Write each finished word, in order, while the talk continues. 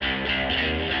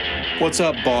What's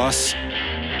up, boss?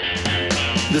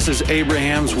 This is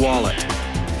Abraham's wallet.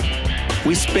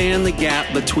 We span the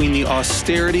gap between the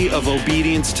austerity of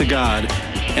obedience to God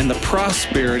and the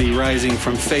prosperity rising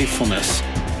from faithfulness.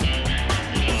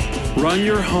 Run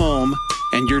your home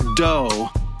and your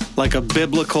dough like a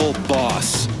biblical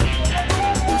boss.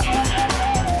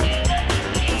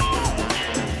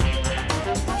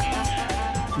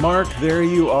 Mark, there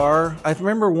you are. I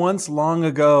remember once long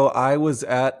ago, I was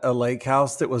at a lake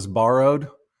house that was borrowed.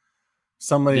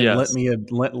 Somebody had lent me a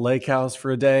lake house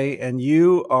for a day, and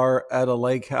you are at a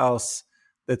lake house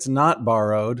that's not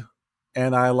borrowed.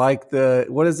 And I like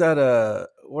what is that?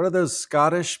 What are those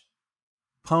Scottish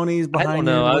ponies behind you? I don't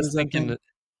know. I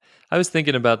was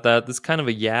thinking about that. This kind of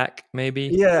a yak,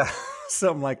 maybe. Yeah,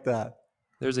 something like that.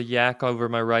 There's a yak over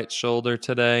my right shoulder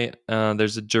today.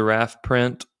 There's a giraffe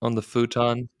print on the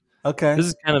futon. Okay.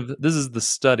 This is the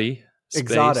study space.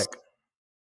 Exotic.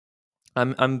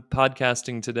 I'm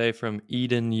podcasting today from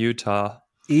Eden, Utah.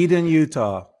 Eden,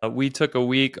 Utah. We took a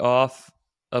week off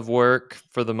of work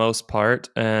for the most part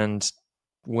and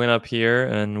went up here,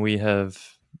 and we have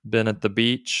been at the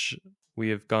beach. We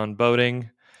have gone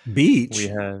boating. Beach? We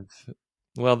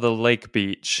have, the lake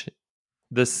beach.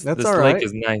 This lake right.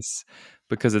 Is nice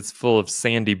because it's full of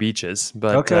sandy beaches.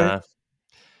 But okay.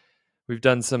 We've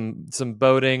done some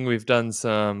boating. We've done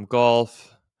some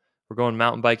golf. We're going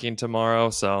mountain biking tomorrow.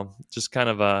 So just kind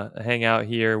of a hangout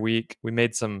here week. We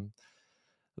made some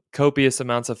copious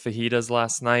amounts of fajitas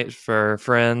last night for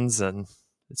friends, and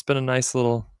it's been a nice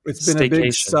little It's been staycation. A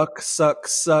big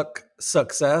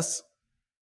success.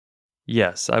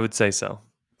 Yes, I would say so.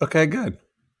 Okay, good.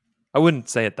 I wouldn't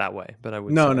say it that way, but I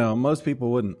would. No, most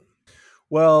people wouldn't.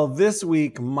 Well, this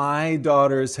week, my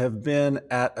daughters have been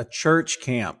at a church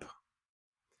camp.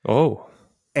 Oh.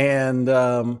 And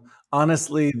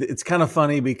honestly, it's kind of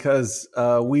funny because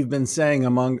we've been saying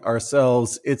among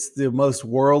ourselves, it's the most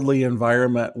worldly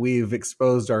environment we've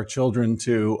exposed our children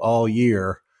to all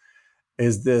year.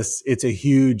 It's a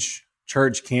huge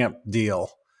church camp deal.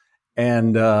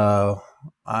 And,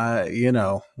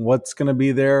 what's going to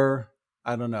be there?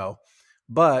 I don't know.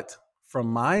 But from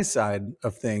my side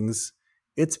of things,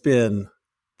 it's been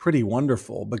pretty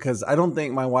wonderful because I don't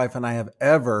think my wife and I have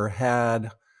ever had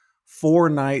 4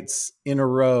 nights in a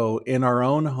row in our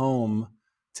own home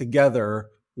together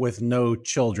with no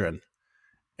children.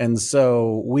 And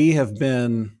so we've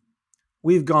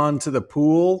gone to the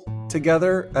pool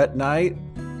together at night,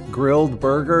 grilled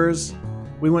burgers.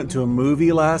 We went to a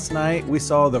movie last night. We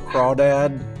saw the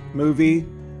Crawdad movie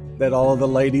that all of the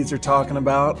ladies are talking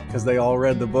about because they all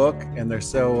read the book and they're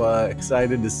so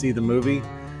excited to see the movie.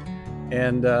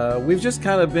 And we've just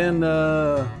kind of been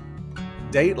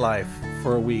date life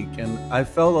for a week, and I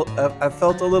felt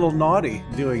a little naughty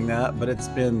doing that, but it's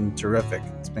been terrific.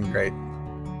 It's been great.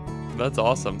 That's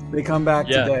awesome. They come back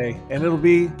today, and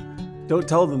don't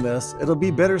tell them this, it'll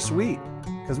be bittersweet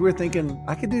because we're thinking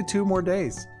I could do 2 more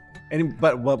days,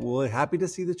 but we're happy to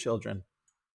see the children.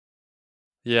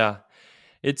 Yeah,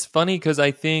 it's funny because I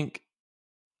think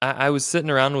I was sitting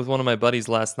around with one of my buddies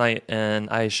last night, and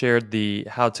I shared the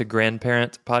How to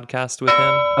Grandparent podcast with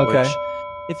him. Okay. Which,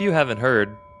 if you haven't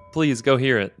heard, please go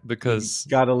hear it because you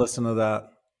gotta listen to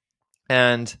that.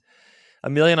 And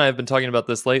Amelia and I have been talking about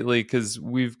this lately because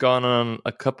we've gone on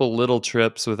a couple little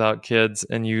trips without kids,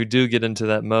 and you do get into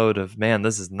that mode of, man,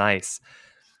 this is nice.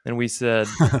 And we said,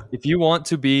 if you want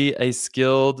to be a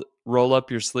skilled roll up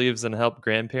your sleeves and help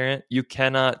grandparent, you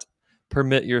cannot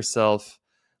permit yourself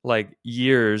like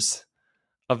years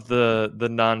of the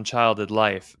non-childed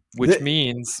life, which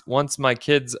means once my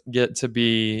kids get to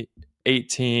be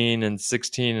 18 and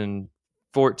 16 and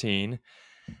 14,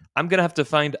 I'm going to have to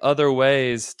find other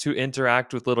ways to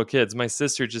interact with little kids. My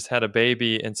sister just had a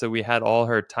baby, and so we had all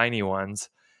her tiny ones.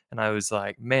 And I was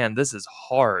like, man, this is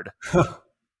hard.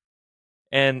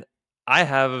 And I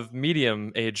have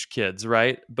medium-aged kids,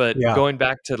 right? But going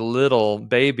back to little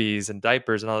babies and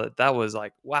diapers and all that was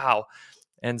like, wow.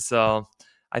 And so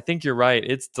I think you're right.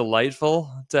 It's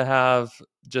delightful to have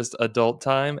just adult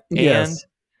time. Yes. And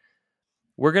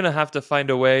we're going to have to find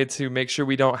a way to make sure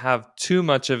we don't have too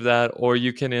much of that, or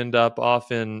you can end up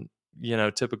off in,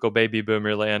 typical baby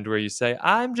boomer land where you say,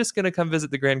 I'm just going to come visit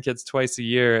the grandkids twice a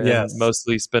year and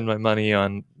mostly spend my money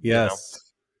on,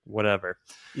 whatever.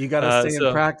 You got to stay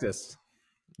in practice.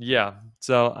 Yeah.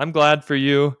 So I'm glad for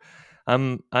you.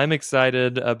 I'm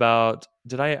excited about,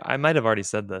 I might have already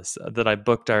said this, that I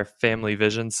booked our Family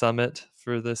Vision Summit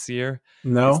for this year.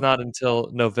 No. It's not until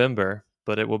November,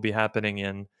 but it will be happening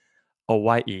in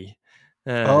Hawaii.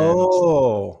 And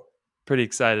pretty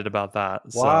excited about that.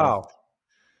 Wow. So,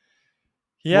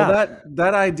 Well, Yeah.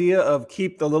 that idea of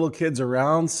keep the little kids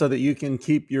around so that you can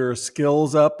keep your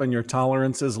skills up and your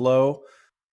tolerances low,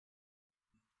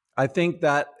 I think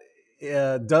that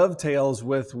dovetails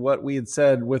with what we had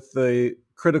said with the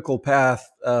critical path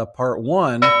part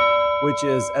one, which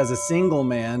is as a single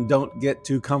man, don't get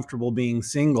too comfortable being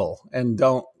single and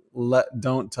don't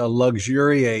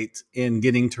luxuriate in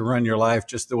getting to run your life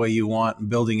just the way you want and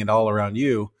building it all around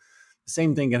you. The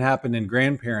same thing can happen in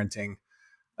grandparenting,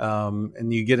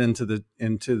 and you get into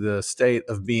the state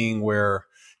of being where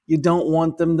you don't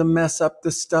want them to mess up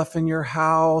the stuff in your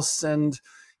house, and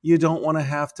you don't want to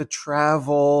have to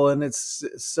travel, and it's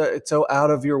so out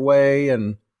of your way,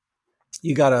 and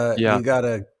you gotta Yeah.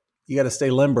 stay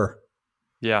limber.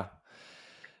 Yeah.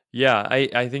 Yeah.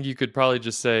 I think you could probably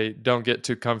just say, don't get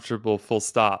too comfortable, full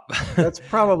stop. That's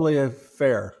probably a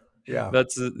fair. Yeah.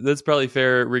 That's probably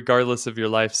fair regardless of your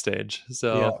life stage. Yeah.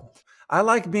 So I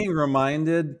like being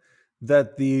reminded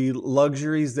that the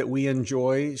luxuries that we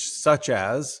enjoy, such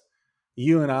as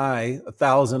you and I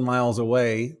 1,000 miles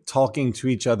away talking to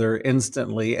each other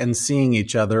instantly and seeing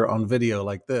each other on video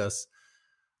like this,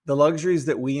 the luxuries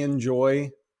that we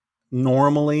enjoy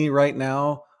normally right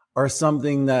now are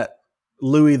something that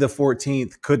Louis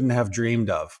XIV couldn't have dreamed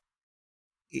of.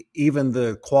 Even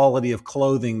the quality of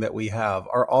clothing that we have,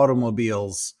 our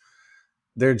automobiles,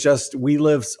 we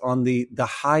live on the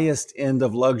highest end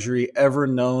of luxury ever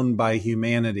known by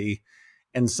humanity.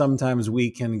 And sometimes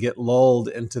we can get lulled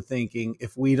into thinking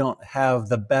if we don't have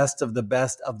the best of the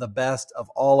best of the best of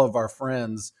all of our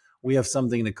friends, we have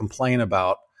something to complain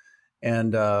about.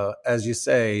 And as you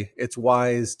say, it's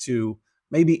wise to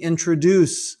maybe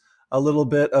introduce a little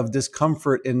bit of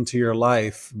discomfort into your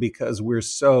life because we're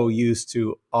so used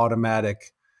to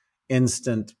automatic,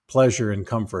 instant pleasure and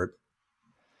comfort.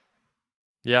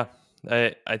 yeah,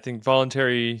 I think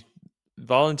voluntary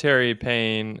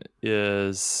pain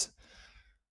is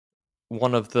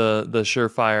one of the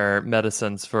surefire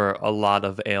medicines for a lot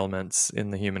of ailments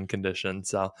in the human condition.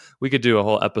 So we could do a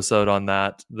whole episode on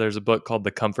that. There's a book called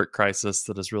The Comfort Crisis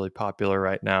that is really popular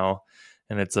right now,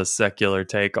 and it's a secular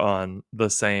take on the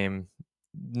same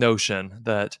notion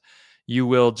that you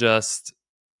will just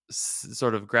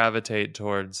sort of gravitate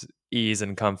towards ease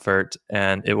and comfort,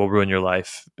 and it will ruin your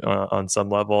life on some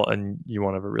level, and you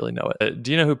won't ever really know it.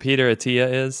 Do you know who Peter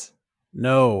Attia is?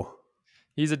 No.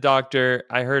 He's a doctor.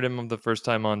 I heard him the first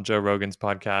time on Joe Rogan's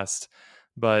podcast,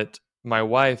 but my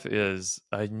wife is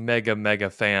a mega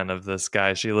fan of this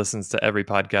guy. She listens to every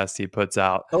podcast he puts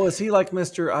out. Oh, is he like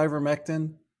Mr.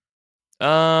 Ivermectin?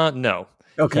 No.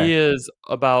 Okay. He is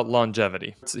about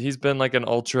longevity. He's been like an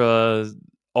ultra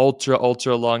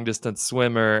long distance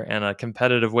swimmer and a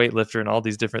competitive weightlifter and all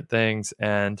these different things.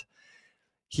 And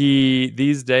he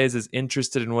these days is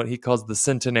interested in what he calls the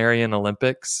Centenarian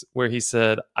Olympics, where he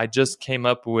said, I just came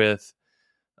up with,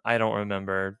 I don't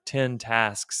remember, 10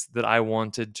 tasks that I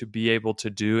wanted to be able to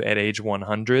do at age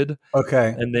 100.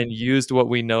 Okay. And then used what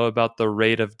we know about the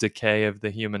rate of decay of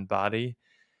the human body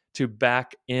to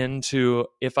back into,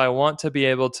 if I want to be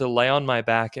able to lay on my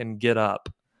back and get up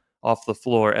off the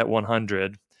floor at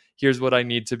 100, here's what I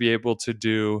need to be able to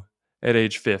do at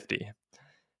age 50.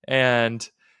 And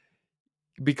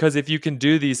because if you can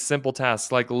do these simple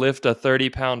tasks like lift a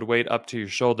 30-pound weight up to your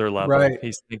shoulder level, right.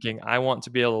 He's thinking, I want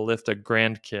to be able to lift a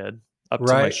grandkid up to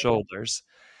right. my shoulders.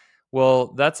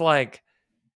 Well, that's like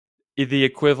the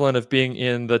equivalent of being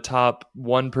in the top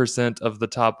 1% of the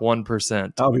top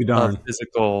 1% I'll be darned. of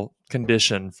physical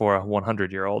condition for a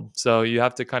 100-year-old. So you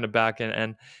have to kind of back in,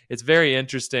 and it's very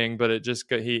interesting, but it just,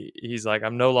 he's like,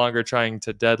 I'm no longer trying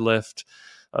to deadlift,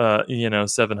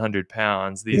 700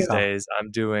 pounds these days. I'm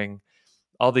doing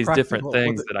all these different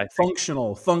things that I think.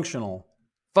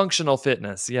 Functional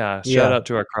fitness. Yeah. Shout out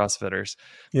to our CrossFitters.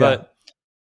 Yeah. But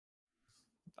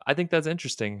I think that's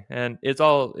interesting. And it's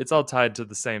all tied to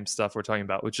the same stuff we're talking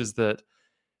about, which is that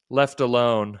left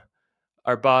alone,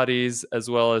 our bodies, as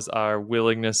well as our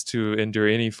willingness to endure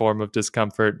any form of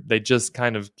discomfort, they just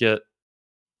kind of get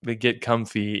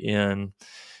comfy in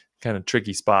kind of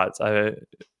tricky spots. I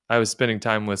was spending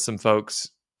time with some folks,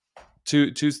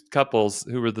 two couples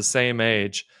who were the same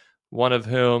age, one of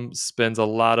whom spends a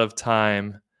lot of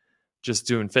time just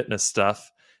doing fitness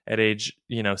stuff at age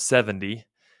 70,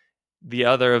 the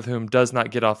other of whom does not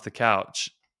get off the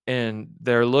couch, and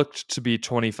there looked to be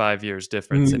 25 years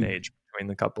difference in age between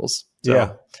the couples.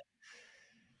 So,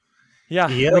 yeah,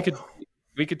 yep.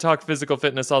 we could talk physical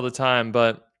fitness all the time,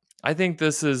 but I think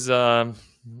this is I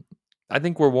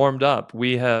think we're warmed up.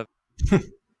 We have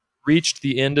reached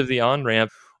the end of the on-ramp.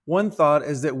 One thought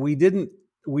is that we didn't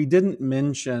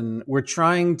mention, we're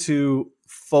trying to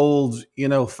fold,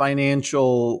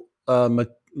 financial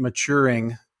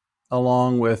maturing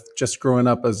along with just growing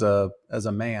up as a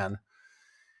man.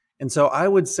 And so I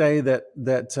would say that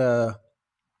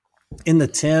in the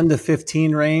 10 to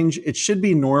 15 range, it should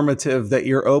be normative that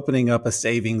you're opening up a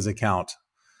savings account,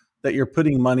 that you're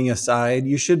putting money aside.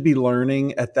 You should be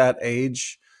learning at that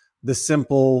age the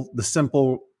simple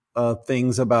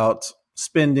things about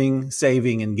spending,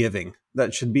 saving, and giving.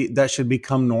 That should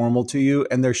become normal to you,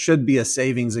 and there should be a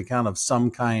savings account of some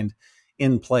kind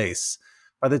in place.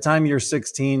 By the time you're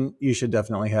 16, you should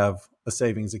definitely have a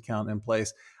savings account in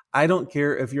place. I don't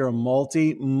care if you're a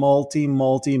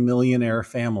multi-millionaire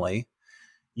family.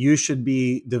 You should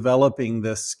be developing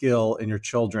this skill in your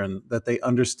children, that they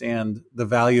understand the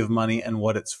value of money and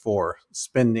what it's for: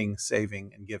 spending,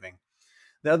 saving, and giving.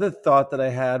 The other thought that I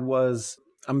had was,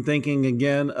 I'm thinking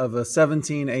again of a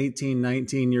 17, 18,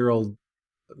 19-year-old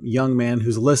young man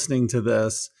who's listening to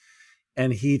this,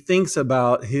 and he thinks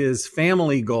about his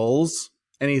family goals,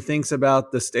 and he thinks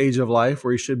about the stage of life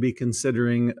where he should be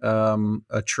considering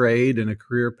a trade and a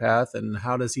career path. And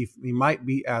how does he might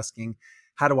be asking,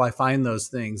 how do I find those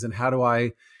things? And how do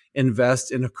I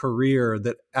invest in a career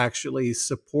that actually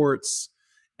supports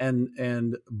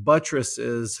and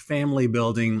buttresses family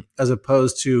building, as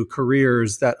opposed to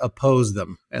careers that oppose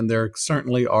them? And there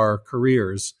certainly are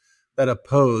careers that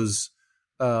oppose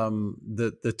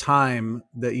the time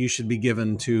that you should be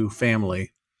given to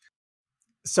family.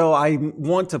 So I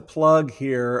want to plug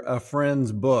here a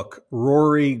friend's book.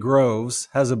 Rory Groves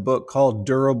has a book called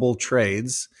Durable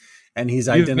Trades, and he's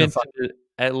identified it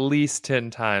at least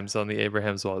 10 times on the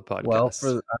Abraham's Wallet podcast.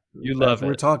 Well, you love it.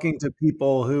 We're talking to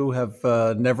people who have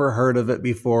never heard of it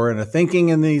before and are thinking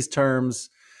in these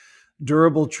terms.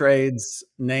 Durable Trades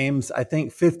names, I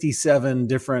think, 57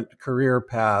 different career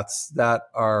paths that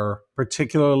are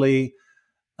particularly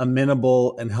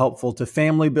amenable and helpful to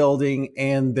family building,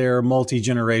 and they're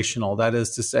multi-generational. That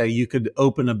is to say, you could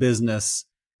open a business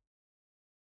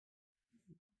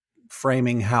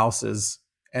framing houses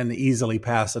and easily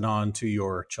pass it on to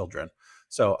your children.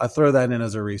 So I throw that in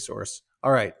as a resource.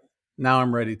 All right, now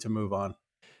I'm ready to move on.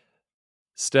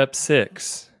 Step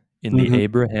 6 in the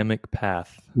Abrahamic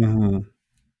path. The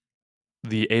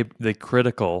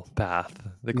critical path,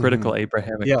 the critical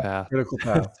Abrahamic path. Critical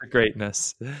path to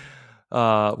greatness.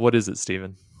 What is it,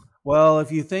 Stephen? Well,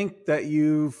 if you think that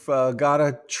you've got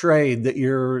a trade that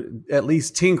you're at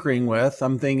least tinkering with,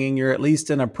 I'm thinking you're at least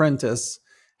an apprentice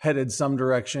headed some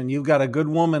direction. You've got a good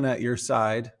woman at your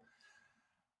side.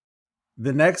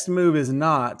 The next move is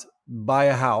not buy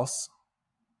a house.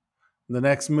 The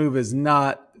next move is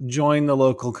not join the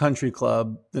local country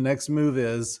club. The next move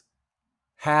is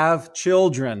have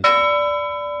children.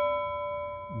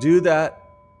 Do that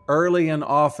early and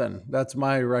often. That's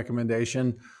my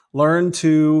recommendation. Learn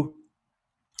to,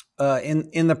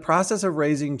 in the process of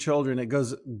raising children, it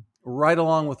goes right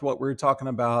along with what we're talking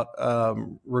about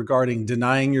regarding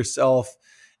denying yourself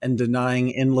and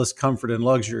denying endless comfort and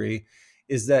luxury,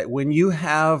 is that when you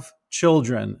have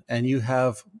children and you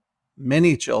have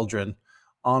many children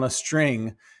on a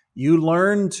string, you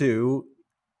learn to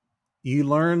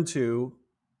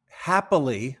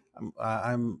happily,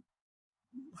 I'm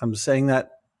saying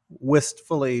that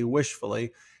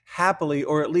wishfully, happily,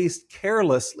 or at least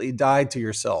carelessly die to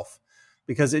yourself,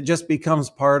 because it just becomes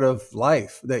part of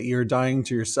life that you're dying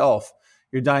to yourself.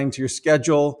 You're dying to your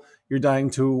schedule. You're dying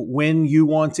to when you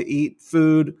want to eat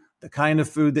food, the kind of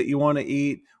food that you want to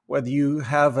eat, whether you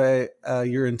have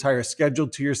your entire schedule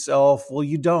to yourself. Well,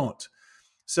 you don't.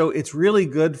 So it's really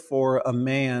good for a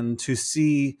man to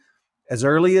see as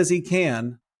early as he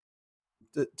can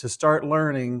to start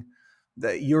learning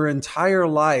that your entire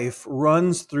life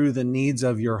runs through the needs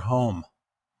of your home,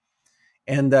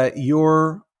 and that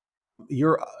your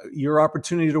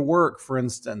opportunity to work, for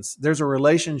instance, there's a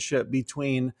relationship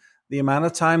between the amount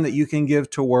of time that you can give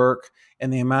to work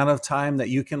and the amount of time that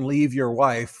you can leave your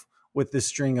wife with this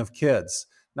string of kids.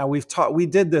 Now we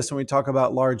did this when we talk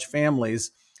about large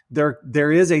families.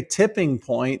 There is a tipping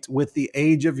point with the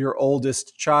age of your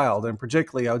oldest child, and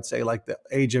particularly I would say like the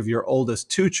age of your oldest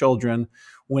two children,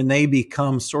 when they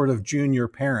become sort of junior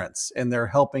parents and they're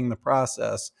helping the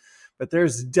process. But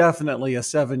there's definitely a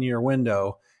 7-year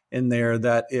window in there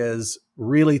that is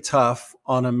really tough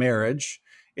on a marriage.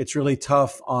 It's really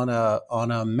tough on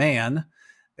a man.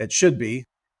 It should be.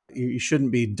 You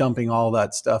shouldn't be dumping all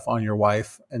that stuff on your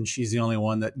wife, and she's the only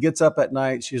one that gets up at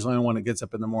night. She's the only one that gets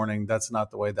up in the morning. That's not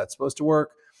the way that's supposed to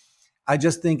work. I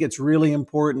just think it's really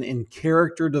important in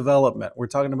character development. We're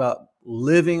talking about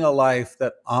living a life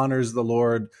that honors the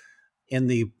Lord in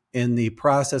the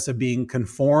process of being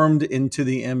conformed into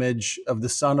the image of the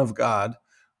Son of God,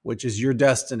 which is your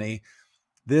destiny.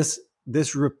 This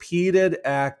this repeated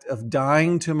act of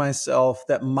dying to myself,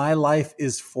 that my life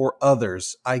is for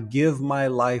others. I give my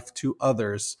life to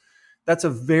others. That's a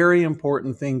very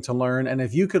important thing to learn. And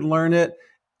if you could learn it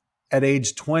at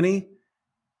age 20,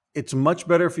 it's much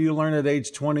better for you to learn at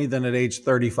age 20 than at age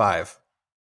 35.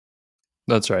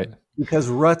 That's right. Because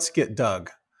ruts get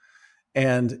dug.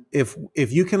 And if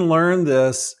you can learn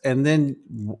this and then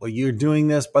you're doing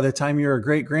this by the time you're a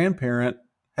great grandparent,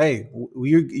 hey,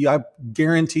 I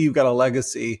guarantee you've got a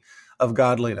legacy of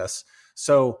godliness.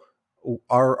 So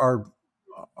our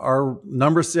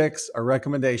number 6, our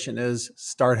recommendation is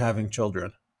start having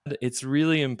children. It's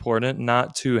really important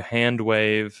not to hand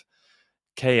wave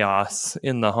chaos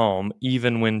in the home,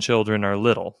 even when children are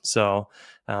little. So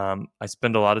I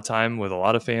spend a lot of time with a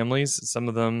lot of families. Some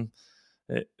of them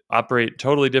operate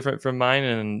totally different from mine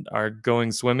and are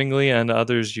going swimmingly, and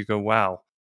others you go, wow.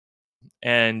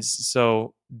 And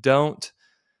so don't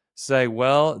say,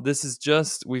 well, this is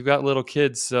just, we've got little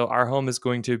kids, so our home is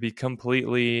going to be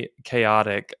completely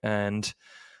chaotic and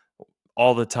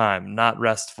all the time, not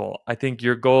restful. I think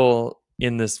your goal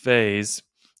in this phase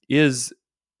is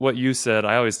what you said.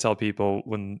 I always tell people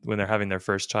when they're having their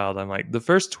first child, I'm like, the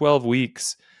first 12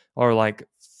 weeks are like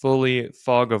fully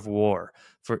fog of war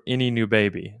for any new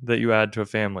baby that you add to a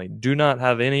family. Do not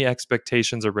have any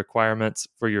expectations or requirements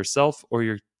for yourself or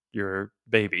your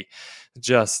baby.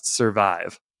 Just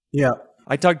survive. Yeah.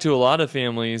 I talk to a lot of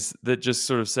families that just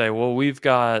sort of say, well, we've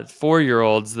got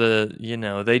 4-year-olds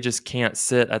that, they just can't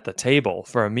sit at the table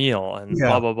for a meal and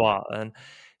blah, blah, blah. And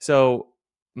so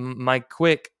my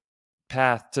quick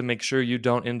path to make sure you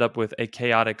don't end up with a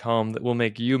chaotic home that will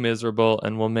make you miserable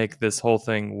and will make this whole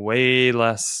thing way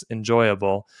less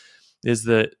enjoyable is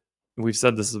that we've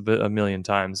said this a million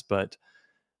times, but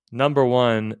number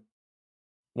one,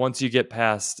 once you get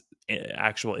past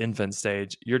actual infant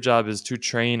stage, your job is to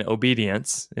train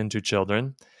obedience into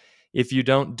children. If you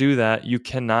don't do that, you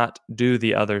cannot do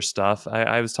the other stuff.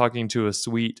 I was talking to a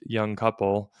sweet young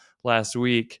couple last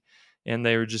week, and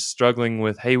they were just struggling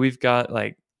with, hey, we've got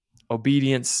like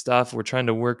obedience stuff we're trying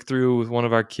to work through with one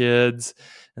of our kids,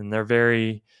 and they're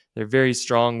very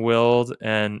strong-willed,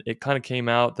 and it kind of came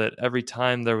out that every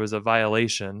time there was a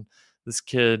violation,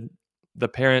 the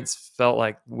parents felt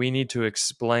like we need to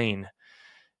explain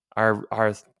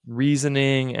our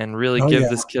reasoning and really give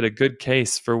this kid a good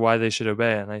case for why they should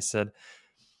obey. And I said,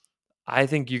 I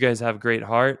think you guys have great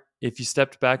heart. If you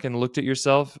stepped back and looked at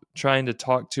yourself trying to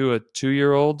talk to a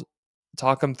 2-year-old,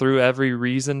 talk them through every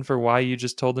reason for why you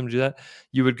just told them to do that,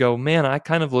 you would go, man, I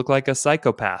kind of look like a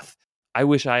psychopath. I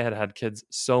wish I had kids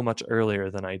so much earlier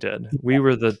than I did. We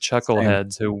were the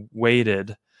chuckleheads who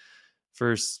waited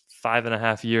for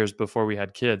 5.5 years before we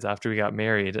had kids after we got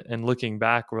married. And looking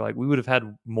back, we're like, we would have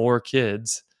had more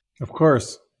kids. Of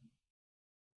course.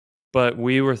 But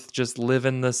we were just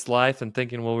living this life and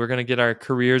thinking, well, we're going to get our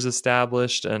careers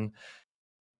established. And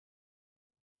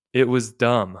it was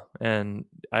dumb. And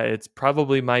it's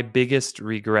probably my biggest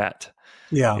regret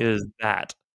is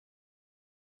that.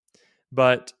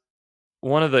 But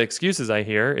one of the excuses I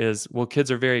hear is, well,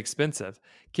 kids are very expensive.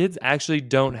 Kids actually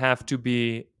don't have to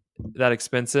be that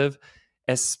expensive,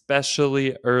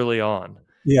 especially early on.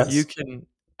 Yes. You can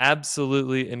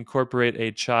absolutely incorporate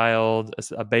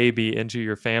a baby into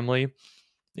your family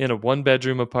in a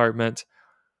 1-bedroom apartment.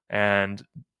 And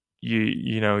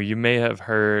you may have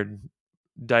heard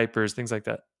diapers, things like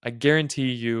that. I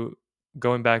guarantee you,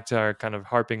 going back to our kind of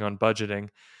harping on budgeting,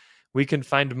 we can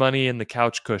find money in the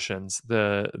couch cushions,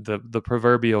 the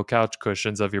proverbial couch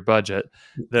cushions of your budget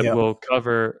that will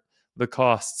cover the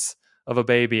costs of a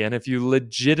baby. And if you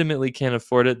legitimately can't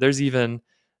afford it, there's even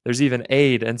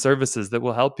aid and services that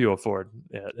will help you afford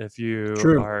it. If you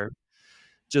are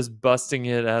just busting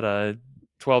it at a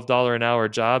 $12 an hour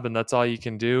job and that's all you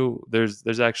can do,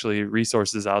 there's actually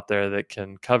resources out there that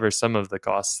can cover some of the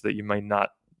costs that you might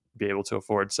not be able to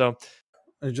afford. So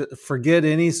forget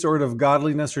any sort of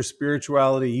godliness or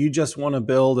spirituality. You just want to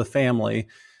build a family.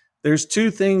 There's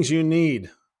 2 things you need.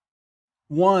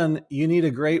 1, you need a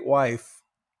great wife.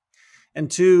 And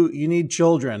 2, you need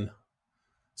children.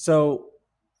 So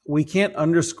we can't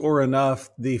underscore enough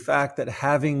the fact that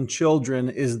having children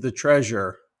is the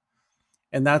treasure.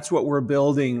 And that's what we're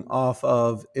building off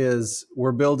of, is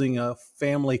we're building a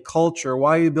family culture.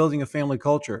 Why are you building a family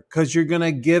culture? Because you're going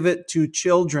to give it to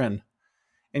children.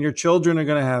 And your children are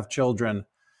going to have children.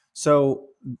 So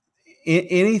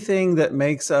anything that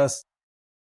makes us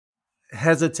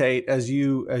hesitate, as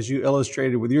you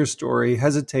illustrated with your story,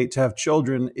 hesitate to have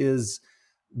children is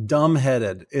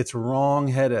dumbheaded. It's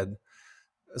wrong-headed.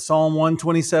 Psalm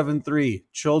 127:3,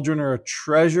 children are a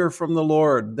treasure from the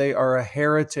Lord. They are a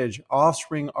heritage.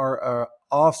 Offspring are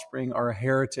offspring are a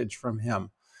heritage from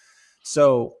him.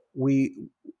 So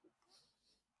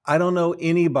I don't know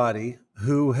anybody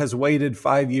who has waited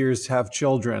 5 years to have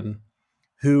children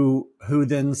who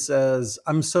then says,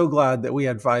 I'm so glad that we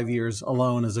had 5 years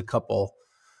alone as a couple.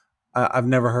 I've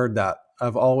never heard that.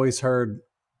 I've always heard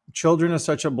children are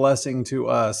such a blessing to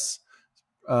us.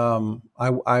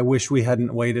 I wish we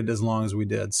hadn't waited as long as we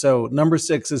did. So number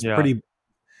 6 is pretty,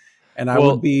 and I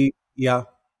would be,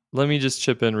 Let me just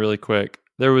chip in really quick.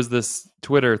 There was this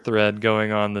Twitter thread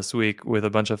going on this week with a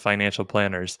bunch of financial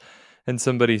planners, and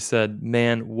somebody said,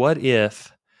 man, what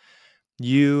if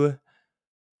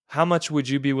how much would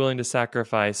you be willing to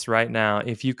sacrifice right now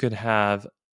if you could have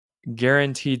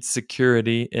guaranteed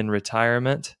security in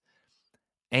retirement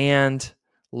and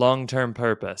long-term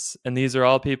purpose? And these are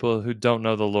all people who don't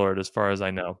know the Lord, as far as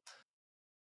I know.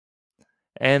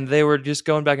 And they were just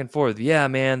going back and forth. Yeah,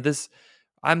 man,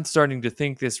 I'm starting to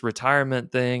think this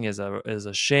retirement thing is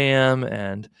a sham,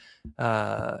 and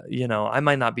I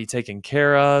might not be taken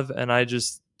care of. And I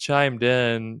just chimed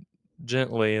in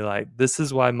gently, like, this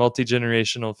is why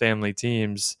multi-generational family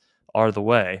teams are the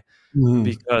way,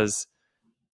 because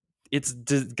it's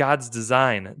God's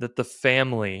design that the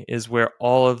family is where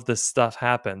all of this stuff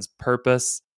happens.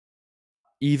 Purpose,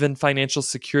 even financial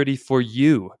security for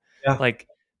you. Yeah. Like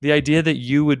the idea that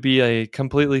you would be a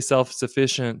completely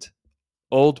self-sufficient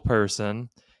old person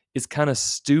is kind of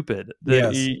stupid.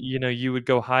 That you would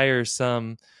go hire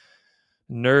some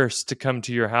nurse to come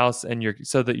to your house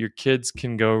so that your kids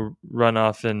can go run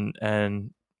off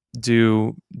and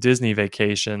do Disney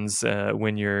vacations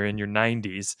when you're in your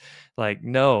 90s. Like,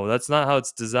 no, that's not how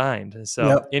it's designed.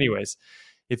 So anyways,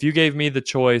 if you gave me the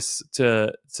choice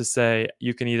to say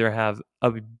you can either have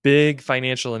a big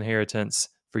financial inheritance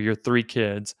for your 3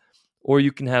 kids, or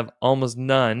you can have almost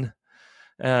none,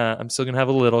 I'm still going to have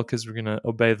a little because we're going to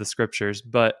obey the scriptures,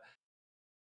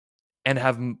 and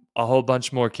have a whole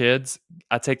bunch more kids,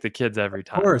 I take the kids every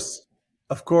time.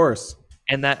 Of course.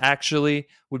 And that actually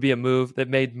would be a move that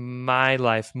made my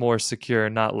life more secure,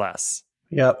 not less.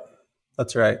 Yep.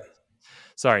 That's right.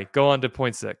 Sorry, go on to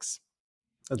point 6.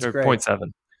 That's great. Point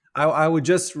 7. I would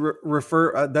just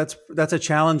refer, that's a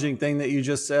challenging thing that you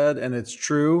just said, and it's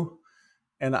true.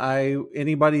 And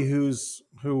anybody who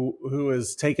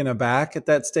is taken aback at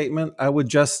that statement, I would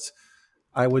just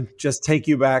take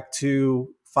you back to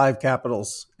 5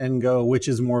 capitals and go, which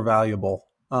is more valuable,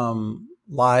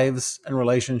 lives and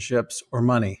relationships or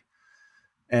money?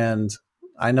 And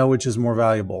I know which is more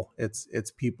valuable.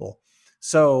 It's people.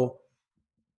 So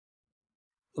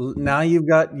now you've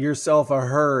got yourself a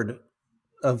herd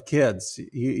of kids.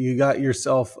 You got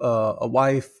yourself a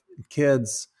wife,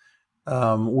 kids.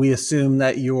 We assume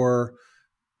that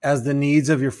as the needs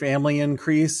of your family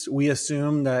increase, we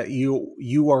assume that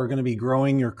you are going to be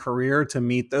growing your career to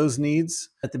meet those needs.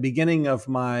 At the beginning of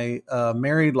my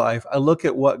married life, I look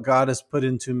at what God has put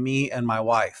into me and my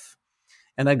wife,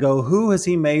 and I go, who has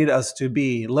He made us to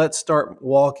be? Let's start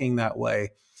walking that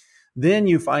way. Then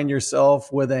you find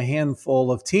yourself with a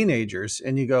handful of teenagers,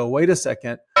 and you go, wait a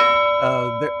second,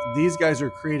 these guys are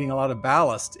creating a lot of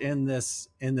ballast in this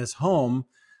home.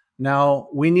 Now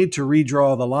we need to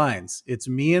redraw the lines. It's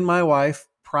me and my wife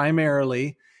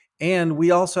primarily, and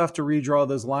we also have to redraw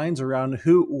those lines around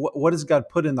what has God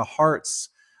put in the hearts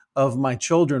of my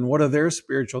children? What are their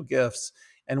spiritual gifts?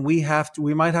 And we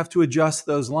might have to adjust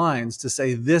those lines to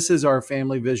say, this is our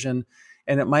family vision.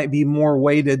 And it might be more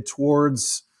weighted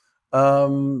towards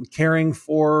caring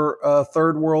for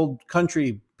third world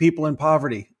country, people in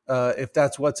poverty, if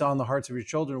that's what's on the hearts of your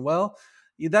children. Well,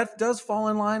 that does fall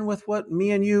in line with what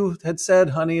me and you had said,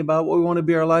 honey, about what we want to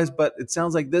be our lives. But it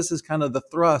sounds like this is kind of the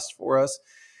thrust for us.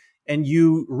 And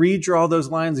you redraw those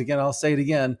lines again. I'll say it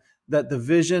again, that the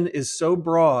vision is so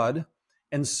broad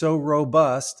and so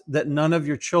robust that none of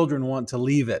your children want to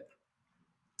leave it.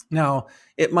 Now,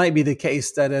 it might be the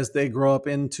case that as they grow up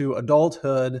into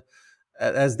adulthood,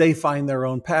 as they find their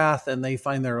own path and they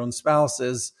find their own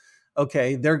spouses,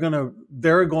 okay, they're going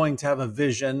to have a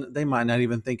vision. They might not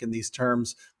even think in these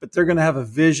terms, but they're going to have a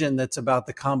vision that's about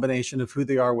the combination of who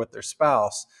they are with their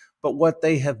spouse. But what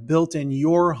they have built in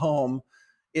your home,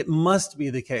 it must be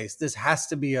the case. This has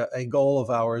to be a goal of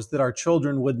ours, that our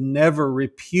children would never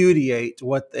repudiate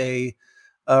what they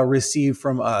receive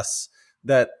from us.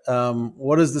 That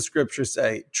what does the scripture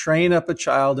say? Train up a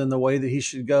child in the way that he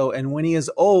should go, and when he is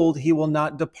old, he will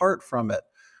not depart from it.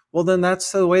 Well, then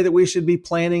that's the way that we should be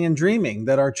planning and dreaming,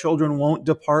 that our children won't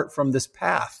depart from this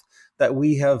path that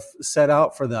we have set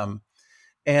out for them.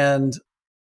 And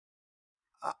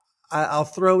I'll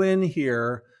throw in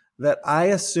here that I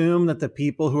assume that the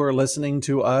people who are listening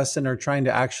to us and are trying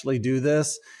to actually do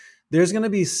this, there's going to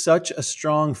be such a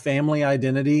strong family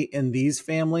identity in these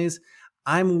families.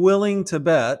 I'm willing to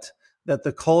bet that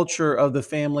the culture of the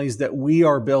families that we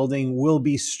are building will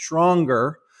be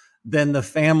stronger than the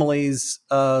families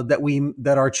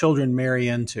that our children marry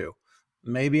into.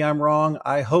 Maybe I'm wrong.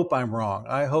 I hope I'm wrong.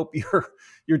 I hope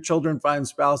your children find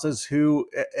spouses who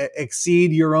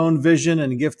exceed your own vision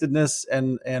and giftedness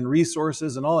and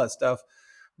resources and all that stuff.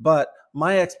 But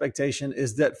my expectation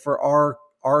is that for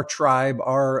our tribe,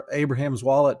 our Abraham's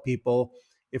Wallet people,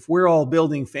 if we're all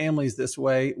building families this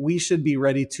way, we should be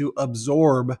ready to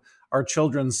absorb our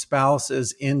children's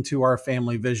spouses into our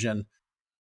family vision.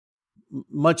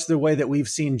 Much the way that we've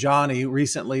seen Johnny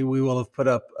recently, we will have put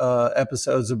up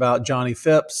episodes about Johnny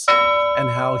Phipps and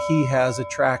how he has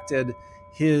attracted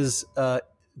his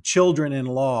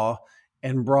children-in-law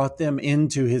and brought them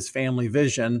into his family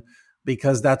vision,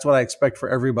 because that's what I expect for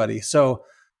everybody. So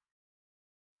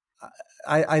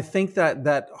I think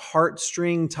that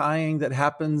heartstring tying that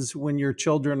happens when your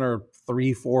children are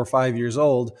 3, 4, 5 years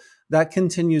old, that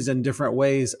continues in different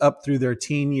ways up through their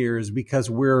teen years, because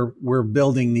we're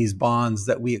building these bonds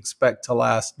that we expect to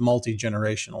last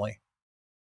multi-generationally.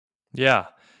 Yeah.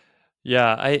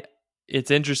 It's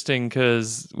interesting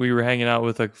because we were hanging out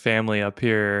with a family up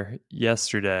here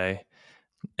yesterday,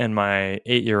 and my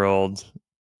 8-year-old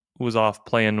was off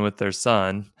playing with their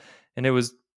son, and it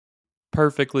was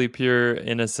perfectly pure,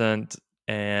 innocent.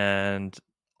 And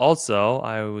also,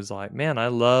 I was like, man, I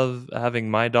love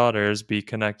having my daughters be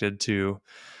connected to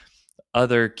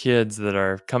other kids that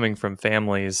are coming from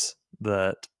families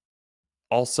that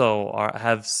also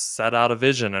have set out a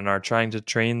vision and are trying to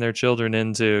train their children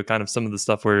into kind of some of the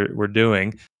stuff we're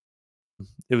doing.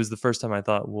 It was the first time I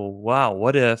thought, well, wow,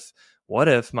 what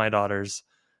if my daughters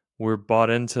were bought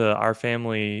into our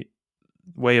family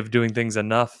way of doing things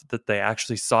enough that they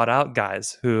actually sought out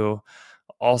guys who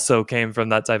also came from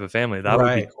that type of family? That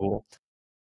would be cool.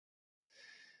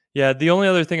 Yeah, the only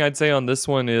other thing I'd say on this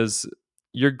one is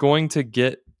you're going to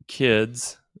get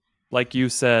kids, like you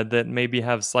said, that maybe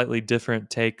have slightly different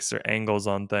takes or angles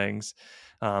on things,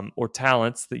 or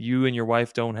talents that you and your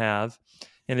wife don't have.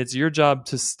 And it's your job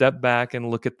to step back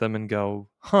and look at them and go,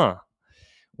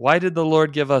 why did the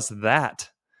Lord give us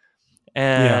that?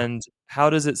 And how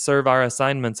does it serve our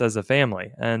assignments as a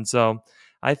family? And so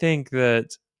I think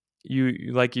that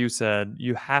you, like you said,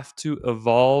 you have to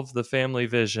evolve the family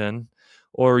vision,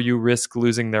 or you risk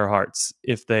losing their hearts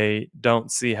if they don't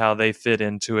see how they fit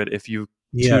into it. If you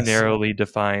too narrowly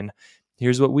define,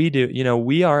 here's what we do.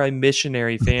 We are a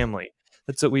missionary family.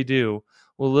 That's what we do.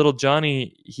 Well, little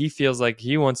Johnny, he feels like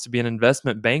he wants to be an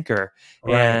investment banker.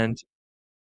 Right. And,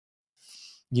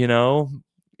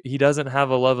 he doesn't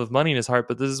have a love of money in his heart,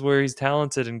 but this is where he's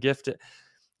talented and gifted.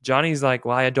 Johnny's like,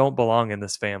 well, I don't belong in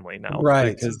this family now,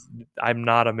 right? Because I'm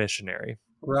not a missionary.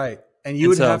 Right. And you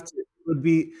would have to,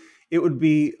 it would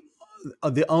be,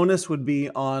 the onus would be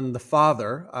on the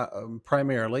father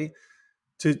primarily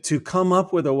to come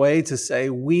up with a way to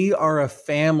say, we are a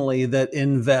family that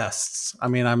invests. I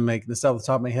mean, I'm making this off the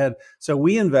top of my head. So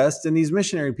we invest in these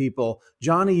missionary people.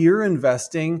 Johnny, you're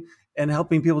investing and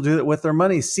helping people do it with their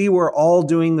money. See, we're all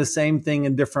doing the same thing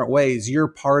in different ways. You're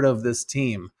part of this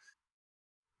team.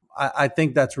 I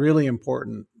think that's really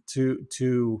important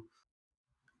to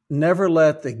never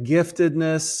let the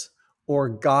giftedness or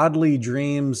godly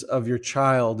dreams of your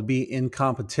child be in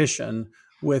competition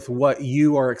with what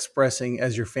you are expressing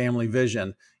as your family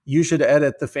vision. You should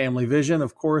edit the family vision.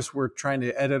 Of course, we're trying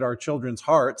to edit our children's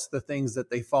hearts, the things that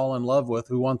they fall in love with.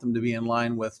 We want them to be in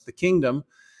line with the kingdom.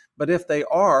 But if they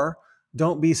are,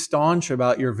 don't be staunch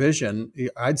about your vision.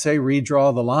 I'd say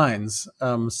redraw the lines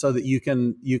so that you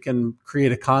can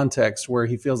create a context where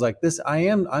he feels like this.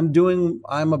 I'm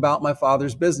about my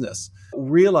Father's business.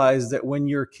 Realize that when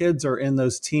your kids are in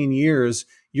those teen years,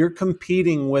 you're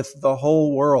competing with the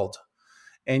whole world,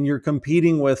 and you're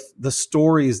competing with the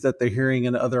stories that they're hearing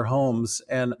in other homes.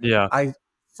 And I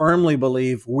firmly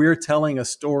believe we're telling a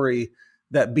story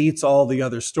that beats all the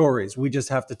other stories. We just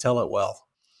have to tell it well.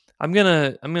 I'm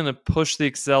gonna push the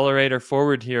accelerator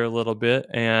forward here a little bit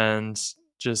and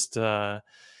just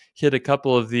hit a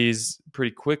couple of these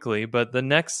pretty quickly. But the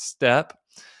next step,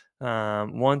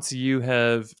 once you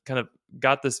have kind of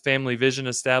got this family vision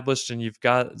established and you've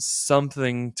got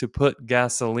something to put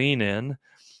gasoline in,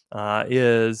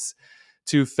 is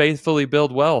to faithfully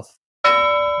build wealth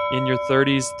in your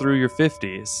 30s through your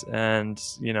 50s. And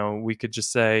we could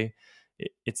just say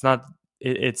it's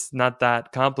not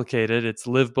that complicated. It's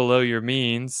live below your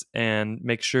means and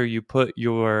make sure you put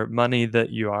your money that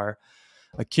you are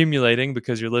accumulating,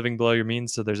 because you're living below your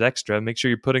means, so there's extra. Make sure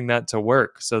you're putting that to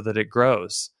work so that it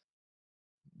grows.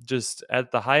 just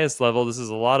at the highest level, this is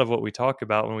a lot of what we talk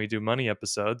about when we do money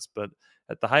episodes, but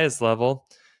at the highest level,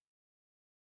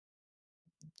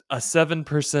 a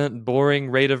 7% boring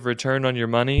rate of return on your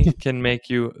money can make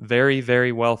you very,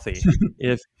 very wealthy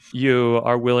if you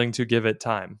are willing to give it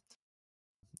time.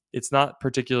 It's not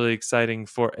particularly exciting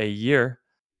for a year,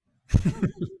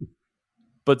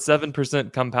 but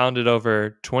 7% compounded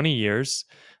over 20 years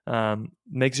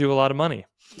makes you a lot of money.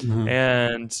 Mhm.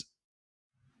 And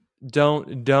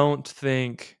don't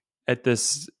think at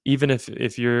this, even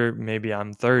if you're, maybe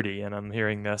I'm 30 and I'm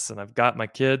hearing this and I've got my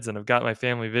kids and I've got my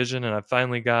family vision and I've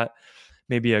finally got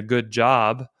maybe a good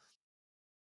job.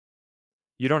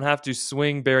 You don't have to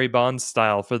swing Barry Bonds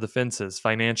style for the fences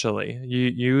financially.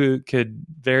 You could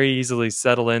very easily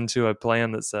settle into a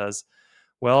plan that says,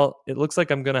 well, it looks like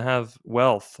I'm going to have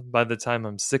wealth by the time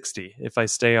I'm 60 if I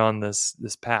stay on this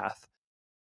path.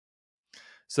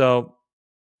 So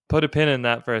put a pin in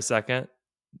that for a second.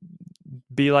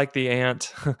 Be like the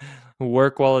ant,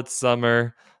 work while it's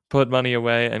summer, put money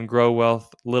away, and grow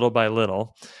wealth little by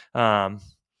little.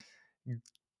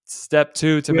 Step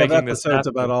 2 to We have making this episodes happen.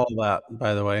 about all of that,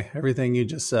 by the way. Everything you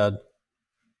just said.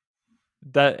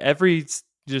 That every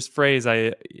just phrase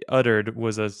I uttered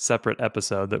was a separate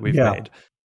episode that we've made.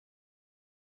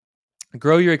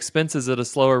 Grow your expenses at a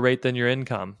slower rate than your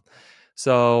income.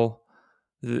 So,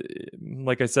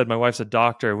 like I said, my wife's a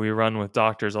doctor. We run with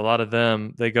doctors. A lot of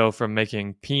them, they go from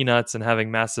making peanuts and having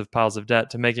massive piles of debt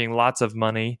to making lots of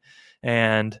money.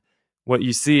 And what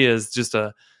you see is just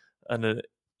an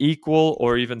equal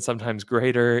or even sometimes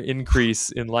greater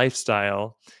increase in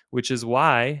lifestyle, which is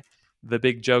why the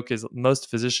big joke is most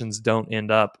physicians don't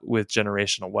end up with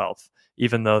generational wealth.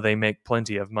 Even though they make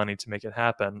plenty of money to make it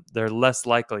happen, they're less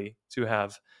likely to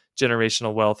have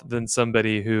generational wealth than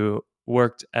somebody who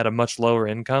worked at a much lower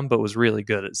income but was really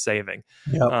good at saving.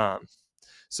 Yep.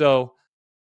 So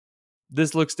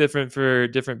this looks different for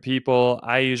different people.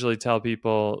 I usually tell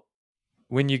people,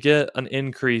 when you get an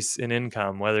increase in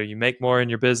income, whether you make more in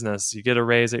your business, you get a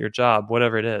raise at your job,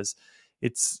 whatever it is,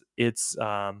 it's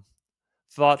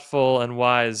thoughtful and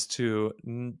wise to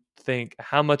think,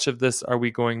 how much of this are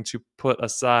we going to put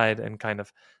aside, and kind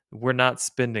of, we're not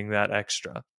spending that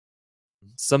extra.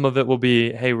 Some of it will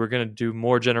be, hey, we're going to do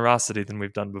more generosity than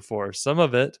we've done before. Some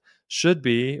of it should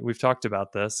be, we've talked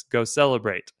about this, go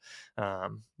celebrate.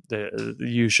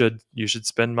 You should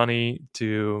spend money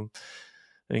to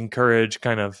encourage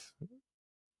kind of,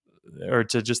 or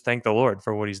to just thank the Lord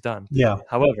for what he's done. Yeah.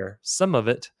 However, some of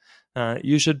it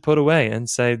you should put away and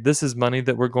say, this is money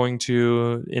that we're going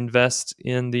to invest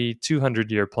in the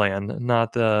 200-year plan,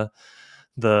 not the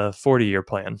 40-year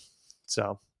plan.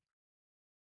 So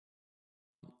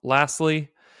lastly,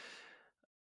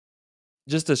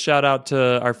 just a shout out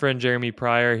to our friend Jeremy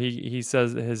Pryor. He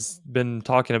says, has been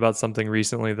talking about something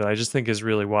recently that I just think is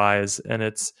really wise, and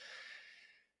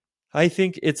I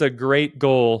think it's a great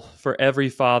goal for every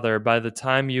father by the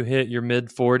time you hit your mid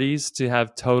 40s to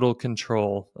have total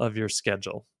control of your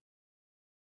schedule.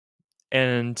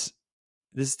 And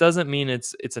this doesn't mean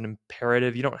it's an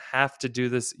imperative. You don't have to do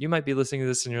this. You might be listening to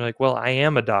this and you're like, well, I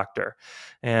am a doctor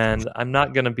and I'm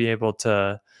not going to be able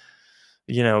to,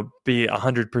 be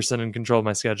 100% in control of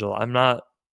my schedule. I'm not.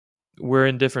 We're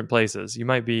in different places. You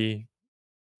might be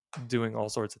doing all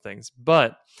sorts of things,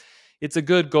 but it's a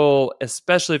good goal,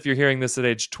 especially if you're hearing this at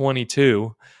age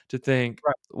 22, to think,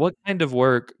 Right. what kind of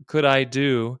work could I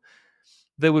do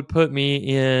that would put me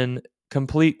in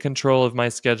complete control of my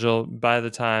schedule by the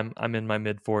time I'm in my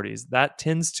mid 40s? That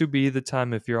tends to be the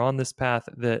time, if you're on this path,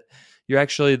 that you're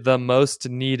actually the most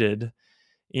needed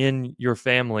in your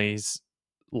family's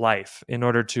life in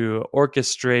order to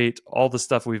orchestrate all the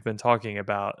stuff we've been talking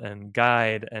about and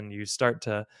guide, and you start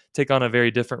to take on a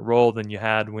very different role than you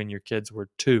had when your kids were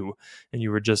 2 and you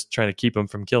were just trying to keep them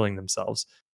from killing themselves.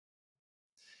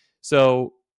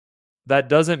 So that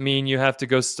doesn't mean you have to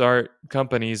go start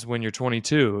companies when you're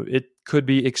 22. It could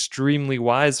be extremely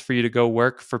wise for you to go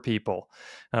work for people.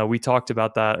 We talked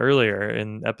about that earlier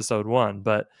in episode 1,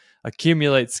 but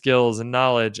accumulate skills and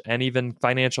knowledge and even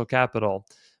financial capital.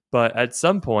 But at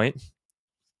some point,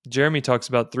 Jeremy talks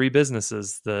about 3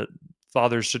 businesses that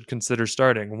fathers should consider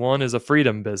starting. One is a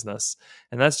freedom business,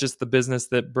 and that's just the business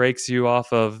that breaks you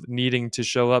off of needing to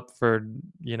show up for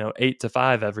 8 to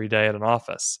 5 every day at an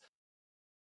office.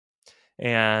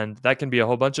 And that can be a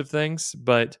whole bunch of things,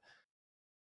 but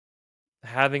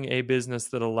having a business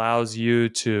that allows you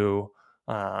to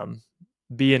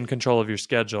be in control of your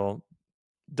schedule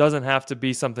doesn't have to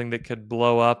be something that could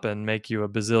blow up and make you a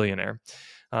bazillionaire.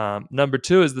 Number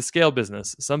 2 is the scale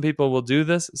business. Some people will do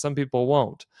this, some people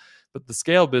won't. But the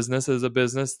scale business is a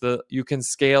business that you can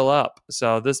scale up.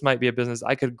 So this might be a business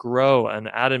I could grow and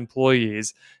add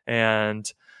employees, and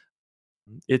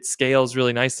it scales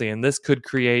really nicely. And this could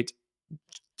create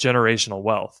generational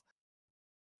wealth.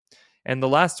 And the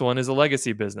last one is a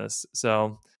legacy business.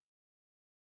 So,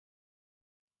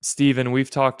 Stephen, we've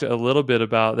talked a little bit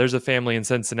about, there's a family in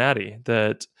Cincinnati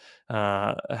that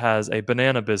has a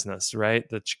banana business, right?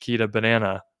 The Chiquita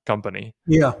Banana Company.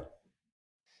 Yeah.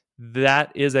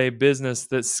 That is a business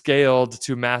that scaled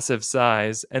to massive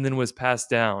size and then was passed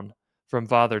down from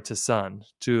father to son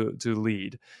to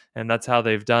lead. And that's how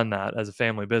they've done that as a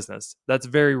family business. That's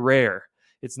very rare.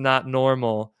 It's not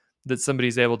normal that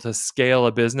somebody's able to scale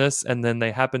a business and then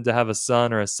they happen to have a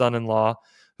son or a son-in-law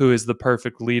who is the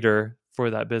perfect leader for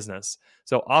that business.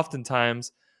 So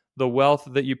oftentimes, the wealth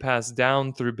that you pass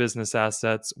down through business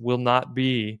assets will not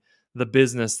be the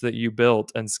business that you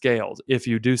built and scaled if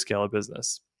you do scale a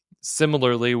business.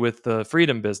 Similarly with the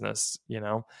freedom business,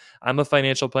 I'm a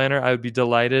financial planner. I would be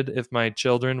delighted if my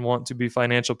children want to be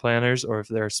financial planners or if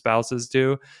their spouses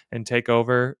do and take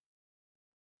over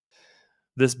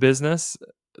this business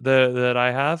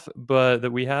that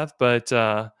we have. But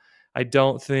I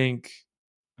don't think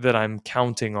that I'm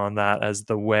counting on that as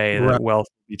the way Right. that wealth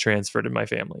will be transferred in my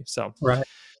family. So, Right.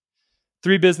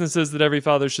 3 businesses that every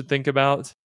father should think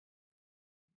about.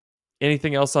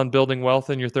 Anything else on building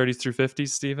wealth in your 30s through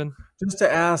 50s, Stephen? Just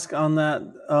to ask on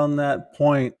that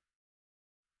point.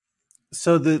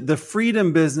 So the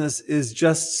freedom business is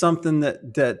just something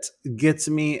that gets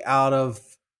me out of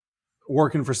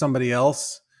working for somebody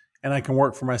else and I can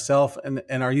work for myself.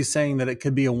 And are you saying that it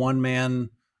could be a one-man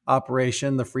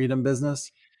operation, the freedom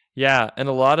business? Yeah. And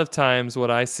a lot of times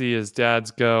what I see is dads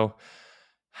go,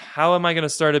 how am I going to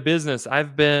start a business?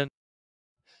 I've been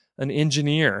an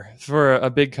engineer for a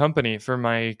big company for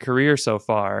my career so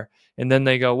far. And then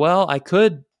they go, well, I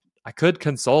could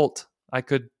consult. I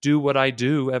could do what I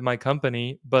do at my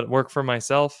company, but work for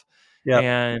myself. Yeah.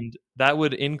 And that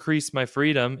would increase my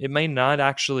freedom. It may not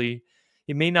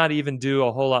even do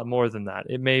a whole lot more than that.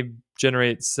 It may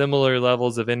generate similar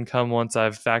levels of income once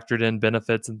I've factored in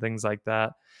benefits and things like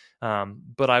that.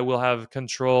 But I will have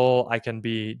control. I can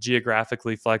be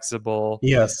geographically flexible.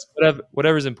 Yes.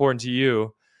 Whatever's important to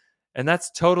you. And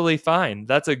that's totally fine.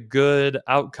 That's a good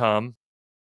outcome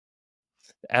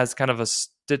as kind of a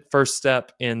first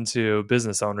step into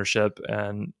business ownership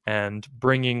and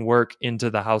bringing work into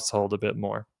the household a bit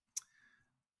more.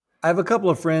 I have a couple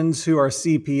of friends who are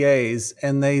CPAs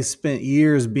and they spent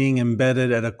years being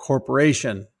embedded at a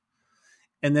corporation.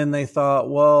 And then they thought,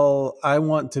 well, I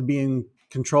want to be in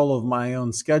control of my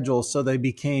own schedule. So they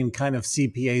became kind of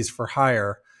CPAs for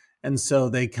hire. And so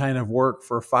they kind of work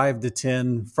for 5 to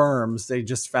 10 firms. They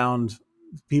just found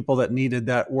people that needed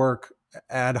that work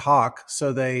ad hoc.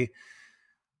 So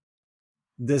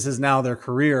this is now their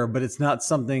career, but it's not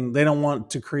something, they don't want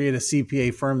to create a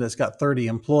CPA firm that's got 30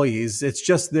 employees. It's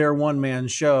just their one-man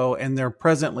show. And they're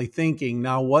presently thinking,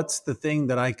 now what's the thing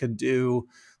that I could do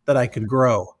that I could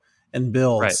grow and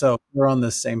build? Right. So we're on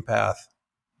this same path.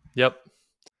 Yep.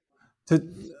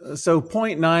 So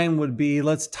point 9 would be,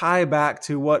 let's tie back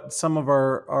to what some of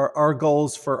our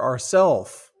goals for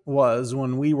ourselves was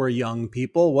when we were young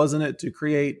people. Wasn't it to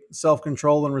create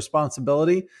self-control and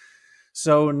responsibility?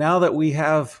 So now that we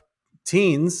have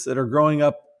teens that are growing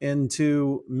up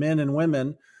into men and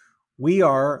women, we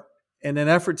are, in an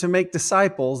effort to make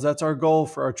disciples, that's our goal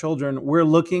for our children, we're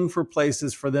looking for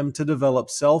places for them to develop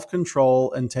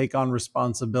self-control and take on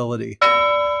responsibility.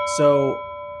 So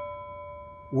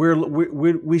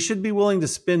we should be willing to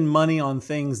spend money on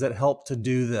things that help to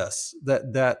do this,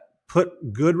 that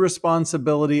put good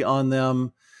responsibility on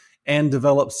them and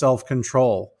develop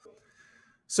self-control.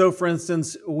 So for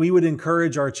instance, we would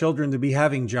encourage our children to be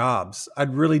having jobs. I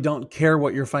really don't care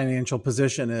what your financial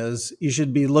position is. You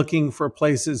should be looking for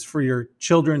places for your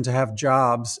children to have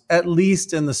jobs, at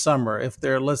least in the summer. If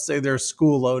let's say their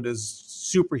school load is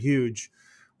super huge,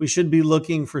 we should be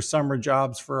looking for summer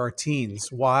jobs for our teens.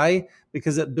 Why?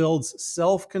 Because it builds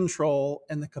self-control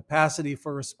and the capacity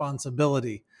for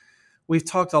responsibility. We've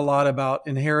talked a lot about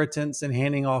inheritance and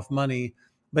handing off money,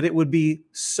 but it would be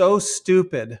so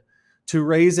stupid to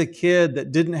raise a kid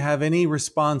that didn't have any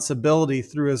responsibility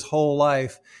through his whole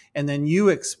life, and then you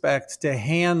expect to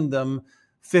hand them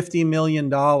 $50 million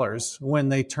when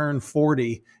they turn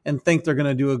 40 and think they're going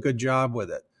to do a good job with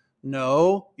it.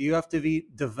 No, you have to be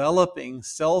developing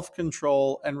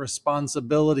self-control and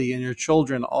responsibility in your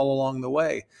children all along the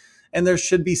way. And there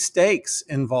should be stakes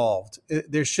involved.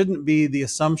 There shouldn't be the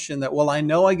assumption that, well, I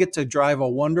know I get to drive a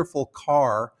wonderful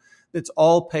car that's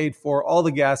all paid for, all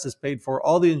the gas is paid for,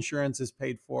 all the insurance is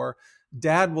paid for.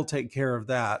 Dad will take care of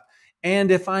that.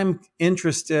 And if I'm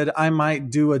interested, I might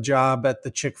do a job at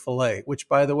the Chick-fil-A, which,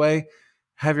 by the way,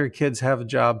 have your kids have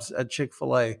jobs at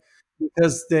Chick-fil-A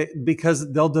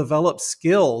because they'll develop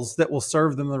skills that will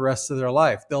serve them the rest of their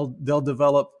life. They'll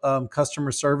develop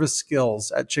customer service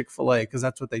skills at Chick-fil-A because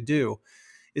that's what they do,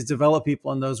 is develop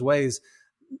people in those ways.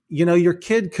 You know, your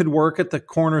kid could work at the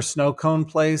corner snow cone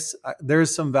place.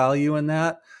 There's some value in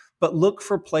that, but look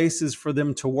for places for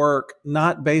them to work,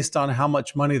 not based on how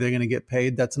much money they're going to get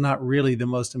paid. That's not really the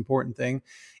most important thing.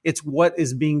 It's what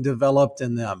is being developed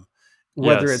in them,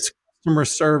 whether Yes. it's customer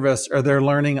service or they're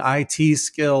learning IT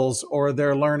skills or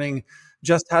they're learning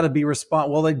just how to be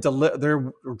responsible. Well, they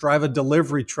drive a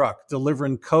delivery truck,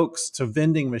 delivering Cokes to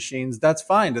vending machines. That's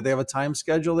fine. Do they have a time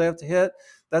schedule they have to hit?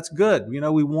 That's good. You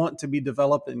know, we want to be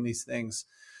developing these things.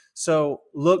 So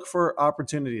look for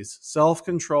opportunities,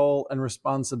 self-control and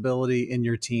responsibility in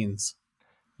your teens.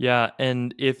 Yeah,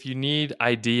 and if you need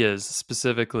ideas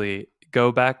specifically,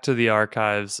 go back to the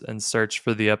archives and search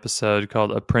for the episode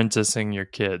called Apprenticing Your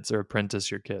Kids or Apprentice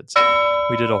Your Kids.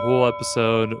 We did a whole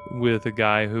episode with a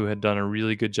guy who had done a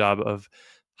really good job of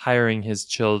hiring his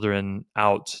children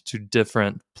out to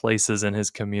different places in his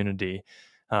community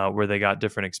where they got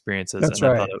different experiences. That's And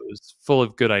I right. thought it was full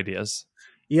of good ideas.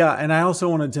 Yeah. And I also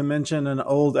wanted to mention an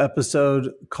old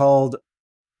episode called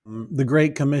The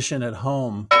Great Commission at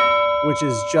Home, which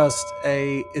is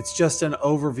it's just an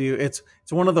overview. It's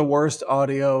one of the worst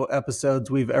audio episodes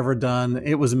we've ever done.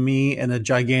 It was me in a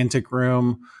gigantic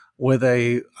room with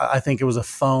I think it was a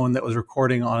phone that was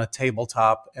recording on a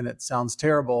tabletop, and it sounds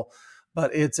terrible,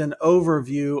 but it's an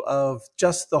overview of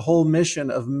just the whole mission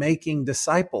of making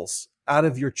disciples out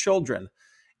of your children.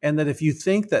 And that if you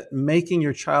think that making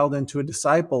your child into a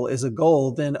disciple is a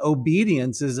goal, then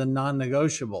obedience is a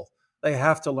non-negotiable. They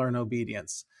have to learn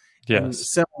obedience. And Yes.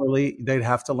 similarly, they'd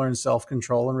have to learn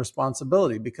self-control and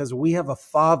responsibility because we have a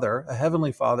Father, a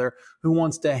Heavenly Father, who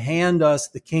wants to hand us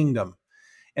the kingdom.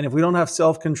 And if we don't have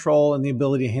self-control and the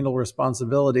ability to handle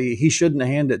responsibility, He shouldn't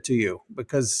hand it to you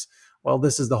because, well,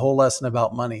 this is the whole lesson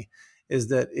about money, is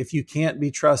that if you can't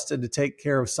be trusted to take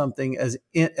care of something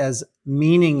as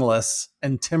meaningless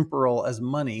and temporal as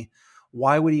money,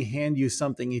 why would He hand you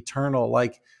something eternal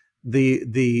like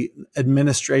the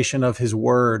administration of His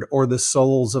word or the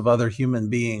souls of other human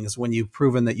beings when you've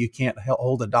proven that you can't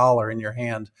hold a dollar in your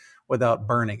hand without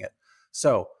burning it?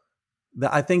 So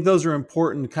I think those are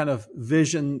important kind of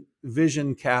vision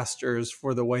casters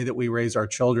for the way that we raise our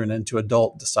children into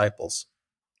adult disciples.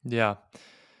 Yeah.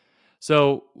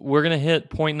 So we're going to hit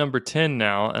point number 10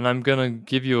 now, and I'm going to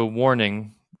give you a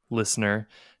warning, listener.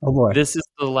 Oh boy. This is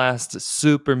the last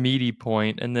super meaty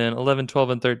point, and then 11, 12,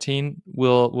 and 13,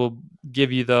 we'll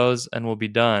give you those and we'll be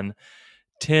done.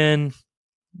 10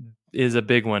 is a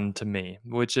big one to me,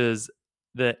 which is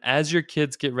that as your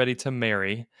kids get ready to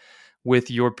marry,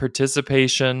 with your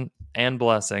participation and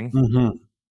blessing,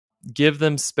 give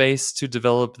them space to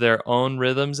develop their own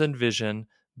rhythms and vision,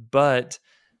 but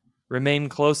remain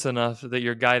close enough that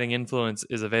your guiding influence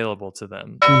is available to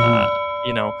them.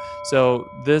 So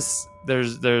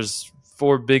there's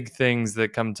four big things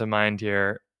that come to mind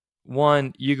here.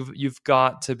 One, you've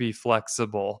got to be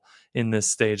flexible in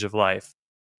this stage of life.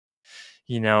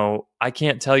 I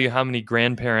can't tell you how many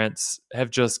grandparents have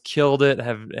just killed it,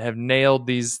 have nailed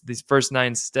these first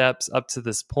 9 steps up to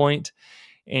this point,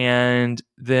 and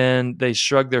then they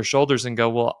shrug their shoulders and go,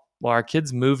 well, our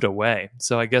kids moved away,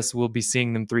 so I guess we'll be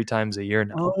seeing them 3 times a year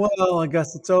now. Oh, well, I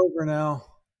guess it's over now.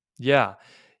 Yeah.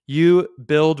 You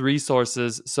build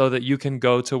resources so that you can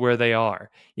go to where they are.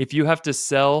 If you have to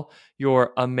sell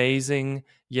your amazing,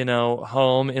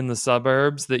 home in the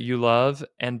suburbs that you love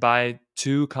and buy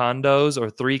 2 condos or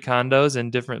 3 condos in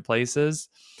different places,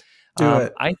 Do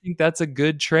it. I think that's a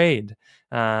good trade.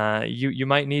 You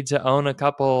might need to own a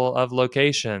couple of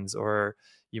locations, or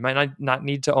you might not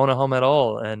need to own a home at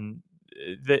all. And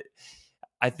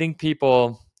I think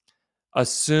people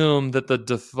assume that the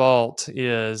default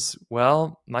is,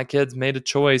 well, my kids made a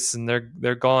choice and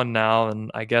they're gone now,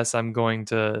 and I guess I'm going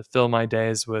to fill my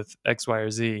days with X, Y,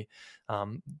 or Z.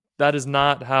 That is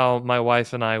not how my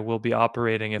wife and I will be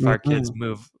operating if our kids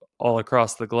move all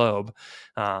across the globe.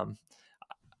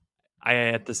 I,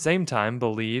 at the same time,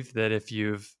 believe that if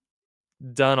you've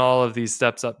done all of these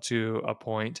steps up to a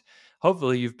point,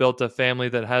 hopefully you've built a family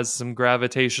that has some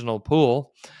gravitational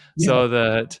pull, so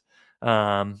that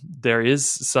there is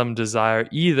some desire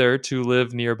either to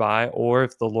live nearby, or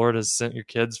if the Lord has sent your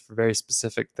kids for very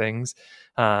specific things,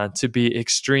 to be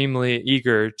extremely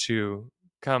eager to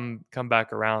come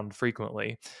back around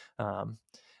frequently. I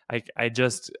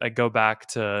go back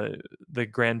to the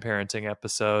grandparenting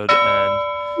episode, and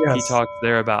He Yes. talks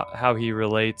there about how he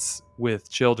relates with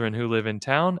children who live in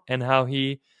town and how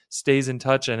he stays in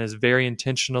touch and is very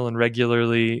intentional and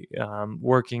regularly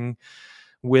working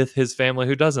with his family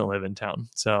who doesn't live in town.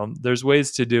 So there's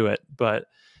ways to do it, but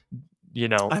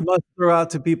I must throw out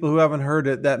to people who haven't heard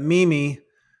it that Mimi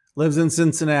lives in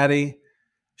Cincinnati.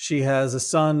 She has a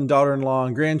son, daughter in law,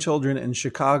 and grandchildren in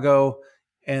Chicago.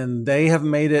 And they have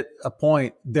made it a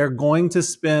point. They're going to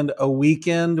spend a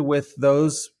weekend with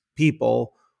those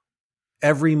people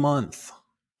every month.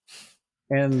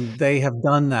 And they have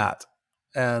done that.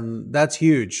 And that's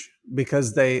huge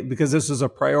because this is a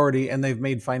priority and they've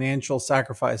made financial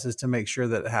sacrifices to make sure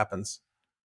that it happens.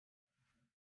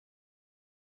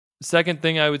 Second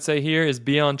thing I would say here is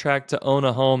be on track to own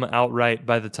a home outright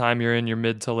by the time you're in your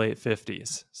mid to late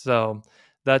 50s. So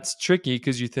that's tricky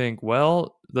because you think,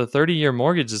 well, the 30-year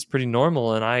mortgage is pretty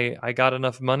normal and I got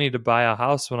enough money to buy a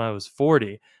house when I was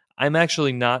 40. I'm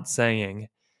actually not saying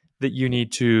that you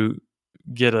need to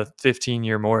get a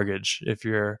 15-year mortgage if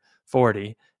you're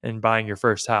 40 and buying your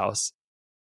first house.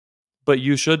 But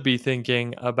you should be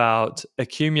thinking about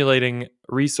accumulating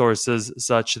resources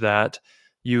such that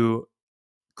you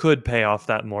could pay off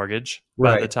that mortgage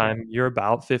by the time you're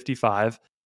about 55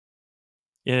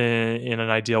 in an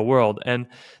ideal world. And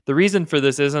the reason for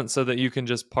this isn't so that you can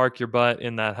just park your butt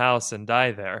in that house and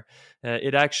die there.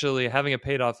 It actually, having a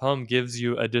paid off home gives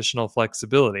you additional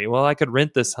flexibility. Well, I could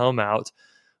rent this home out.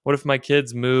 What if my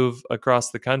kids move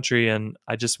across the country and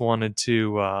I just wanted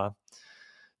to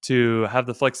have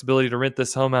the flexibility to rent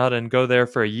this home out and go there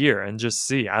for a year and just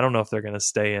see? I don't know if they're going to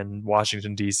stay in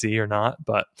Washington, D.C. or not,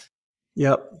 but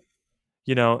Yep.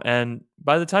 And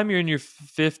by the time you're in your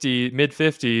mid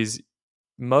 50s,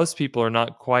 most people are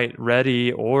not quite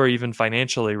ready or even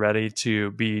financially ready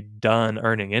to be done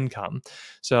earning income.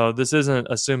 So this isn't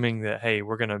assuming that, hey,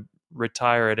 we're going to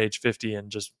retire at age 50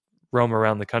 and just roam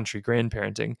around the country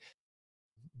grandparenting.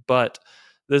 But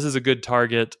this is a good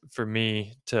target for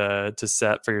me to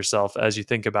set for yourself as you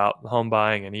think about home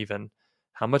buying and even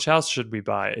how much house should we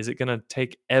buy? Is it going to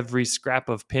take every scrap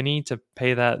of penny to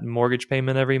pay that mortgage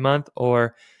payment every month?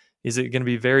 Or is it going to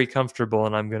be very comfortable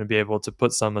and I'm going to be able to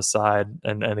put some aside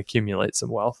and accumulate some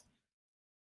wealth?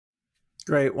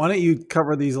 Great. Why don't you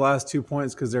cover these last 2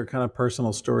 points because they're kind of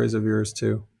personal stories of yours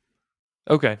too.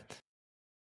 Okay.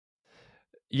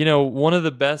 One of the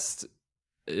best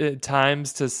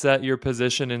times to set your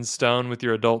position in stone with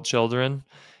your adult children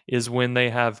is when they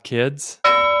have kids.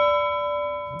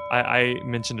 I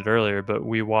mentioned it earlier, but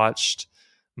we watched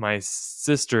my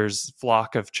sister's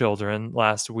flock of children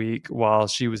last week while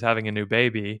she was having a new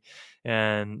baby.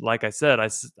 And like I said,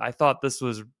 I thought this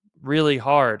was really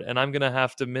hard and I'm going to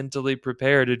have to mentally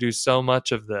prepare to do so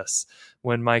much of this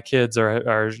when my kids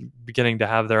are beginning to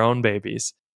have their own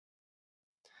babies.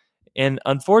 And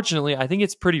unfortunately, I think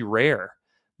it's pretty rare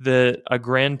that a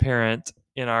grandparent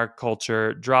in our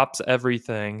culture drops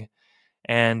everything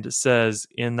and says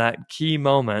in that key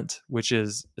moment, which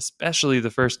is especially the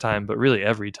first time, but really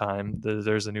every time that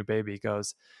there's a new baby,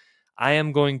 goes, I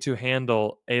am going to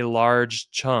handle a large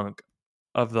chunk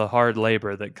of the hard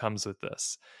labor that comes with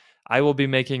this. I will be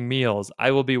making meals.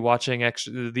 I will be watching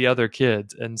the other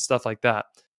kids and stuff like that.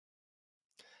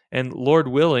 And Lord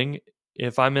willing,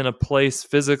 if I'm in a place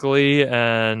physically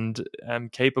and am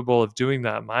capable of doing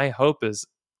that, my hope is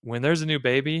when there's a new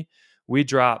baby, we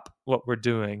drop what we're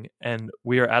doing and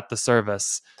we are at the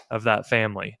service of that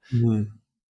family. Mm-hmm.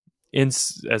 In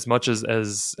as much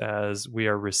as we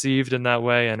are received in that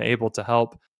way and able to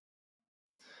help.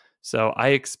 So I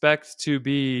expect to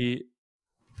be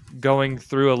going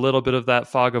through a little bit of that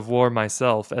fog of war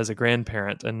myself as a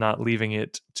grandparent and not leaving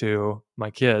it to my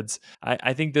kids.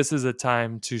 I think this is a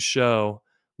time to show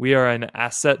we are an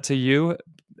asset to you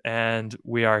and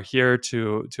we are here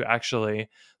to actually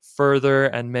further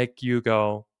and make you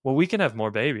go, well, we can have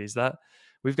more babies. That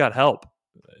we've got help.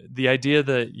 The idea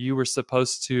that you were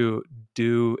supposed to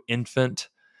do infant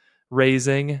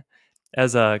raising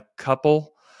as a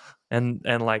couple and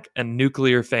like a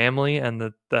nuclear family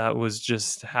and that was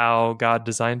just how God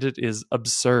designed it is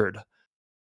absurd.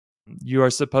 You are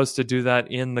supposed to do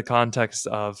that in the context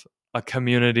of a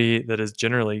community that is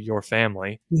generally your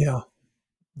family. Yeah.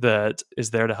 That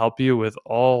is there to help you with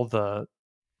all the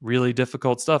really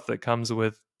difficult stuff that comes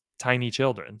with tiny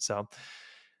children. So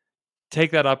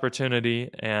take that opportunity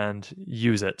and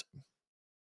use it.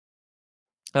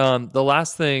 The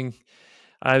last thing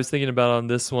I was thinking about on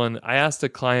this one, I asked a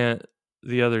client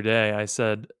the other day, I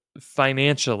said,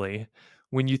 financially,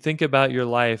 when you think about your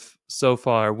life so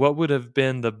far, what would have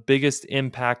been the biggest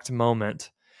impact moment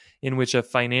in which a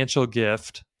financial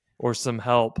gift or some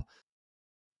help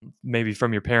maybe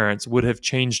from your parents, would have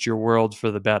changed your world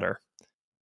for the better?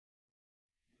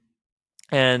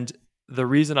 And the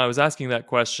reason I was asking that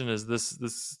question is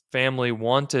this family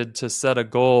wanted to set a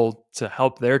goal to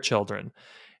help their children.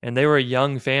 And they were a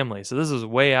young family. So this was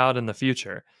way out in the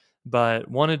future, but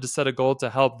wanted to set a goal to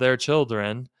help their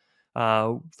children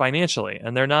financially.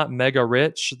 And they're not mega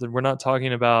rich. We're not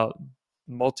talking about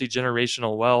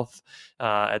multi-generational wealth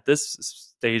at this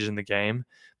stage in the game,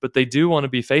 but they do want to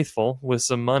be faithful with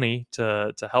some money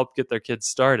to help get their kids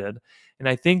started. And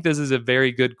I think this is a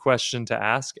very good question to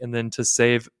ask and then to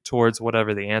save towards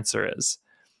whatever the answer is.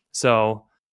 So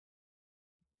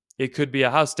it could be a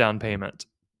house down payment.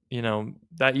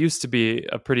 That used to be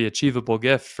a pretty achievable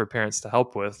gift for parents to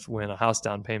help with when a house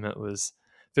down payment was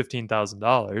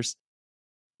 $15,000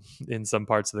 in some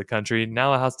parts of the country.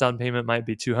 Now a house down payment might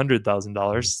be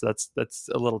 $200,000. That's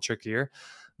a little trickier.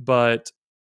 But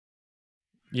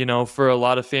for a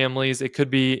lot of families, it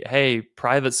could be, hey,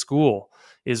 private school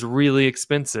is really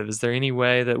expensive. Is there any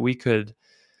way that we could,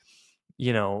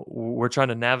 we're trying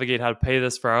to navigate how to pay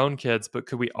this for our own kids, but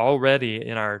could we already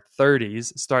in our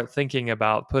 30s start thinking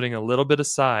about putting a little bit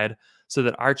aside so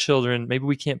that our children, maybe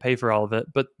we can't pay for all of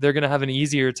it, but they're going to have an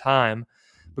easier time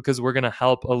because we're going to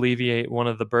help alleviate one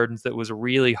of the burdens that was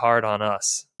really hard on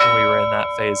us when we were in that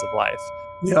phase of life.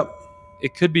 Yep.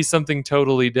 It could be something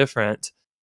totally different,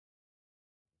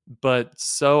 but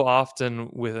so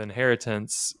often with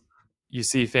inheritance, you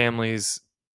see families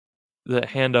that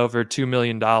hand over $2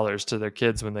 million to their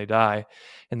kids when they die,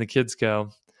 and the kids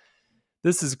go,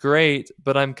 "This is great,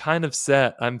 but I'm kind of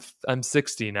set. I'm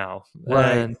 60 now,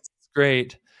 Right. and it's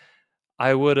great.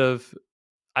 It would have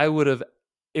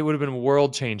been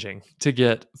world changing to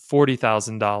get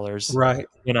 $40,000 Right.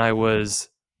 when I was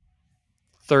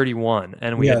 31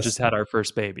 and we had Yes. just had our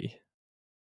first baby."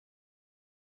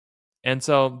 And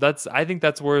so I think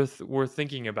that's worth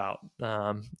thinking about.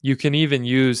 You can even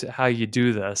use how you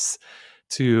do this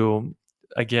to,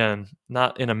 again,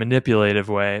 not in a manipulative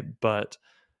way, but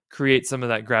create some of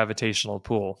that gravitational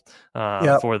pull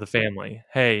Yep. for the family.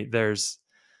 Hey, there's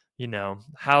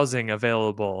housing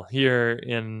available here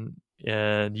in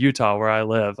Utah where I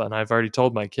live, and I've already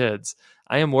told my kids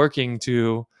I am working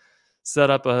to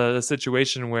set up a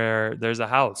situation where there's a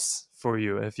house for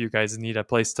you if you guys need a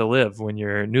place to live when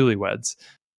you're newlyweds.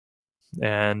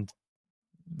 And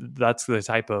that's the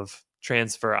type of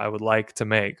transfer I would like to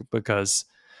make, because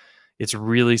it's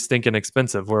really stinking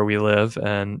expensive where we live,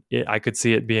 and I could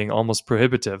see it being almost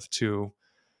prohibitive to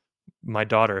my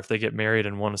daughter if they get married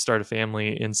and want to start a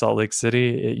family in Salt Lake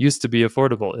City. It used to be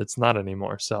affordable. It's not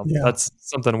anymore. So that's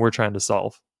something we're trying to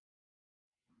solve.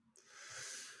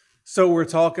 So we're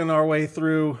talking our way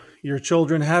through your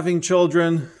children having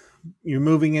children. You're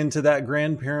moving into that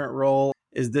grandparent role.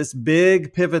 Is this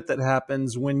big pivot that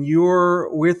happens when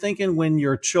we're thinking when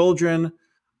your children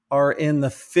are in the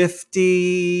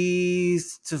 50s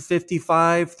to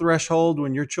 55 threshold,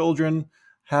 when your children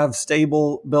have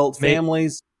stable built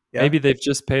families. Maybe they've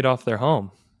just paid off their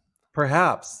home.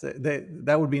 Perhaps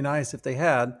that would be nice if they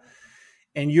had.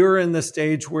 And you're in the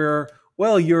stage where,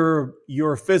 well, your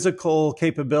physical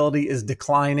capability is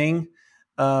declining.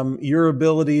 Your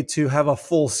ability to have a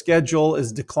full schedule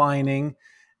is declining.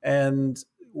 And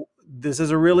this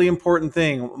is a really important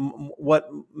thing. What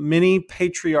many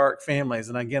patriarch families,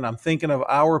 and again, I'm thinking of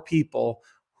our people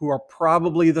who are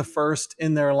probably the first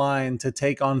in their line to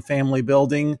take on family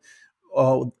building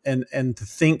and to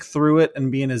think through it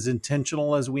and being as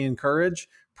intentional as we encourage,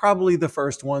 probably the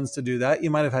first ones to do that. You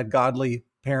might have had godly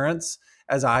parents,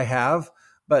 as I have,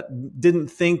 but didn't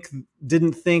think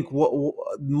what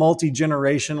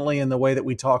multi-generationally in the way that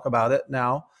we talk about it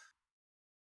now.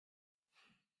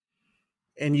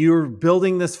 And you're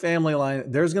building this family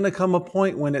line. There's going to come a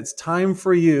point when it's time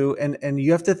for you, and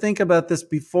you have to think about this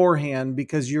beforehand,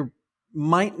 because you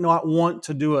might not want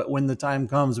to do it when the time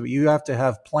comes, but you have to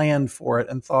have planned for it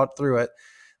and thought through it.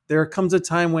 There comes a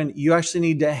time when you actually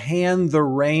need to hand the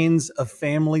reins of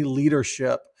family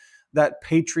leadership, that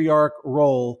patriarch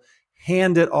role,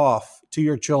 hand it off to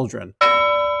your children.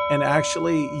 And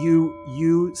actually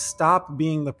you stop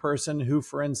being the person who,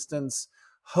 for instance,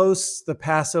 hosts the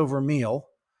Passover meal,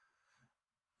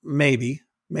 maybe,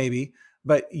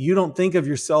 but you don't think of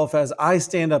yourself as, I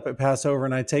stand up at Passover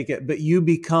and I take it, but you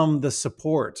become the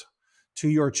support to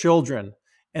your children.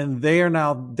 And they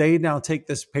now take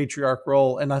this patriarch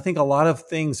role. And I think a lot of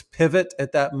things pivot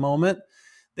at that moment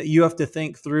that you have to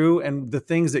think through. And the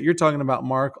things that you're talking about,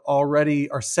 Mark, already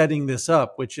are setting this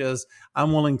up, which is,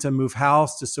 I'm willing to move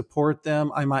house to support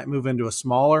them. I might move into a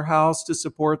smaller house to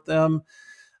support them.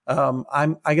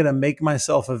 I got to make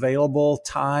myself available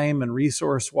time and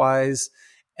resource wise.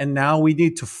 And now we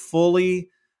need to fully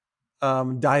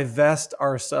divest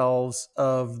ourselves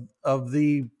of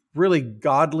the really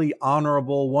godly,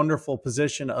 honorable, wonderful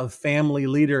position of family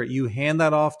leader. You hand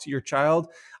that off to your child.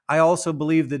 I also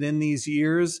believe that in these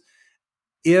years,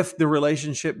 if the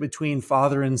relationship between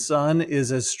father and son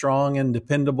is as strong and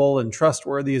dependable and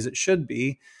trustworthy as it should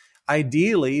be,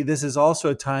 ideally, this is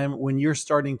also a time when you're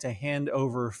starting to hand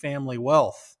over family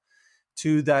wealth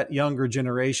to that younger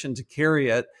generation to carry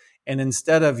it. And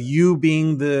instead of you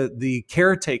being the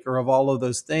caretaker of all of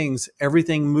those things,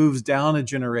 everything moves down a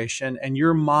generation and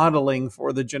you're modeling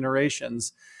for the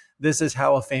generations. This is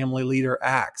how a family leader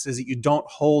acts, is that you don't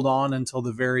hold on until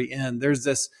the very end. There's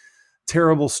this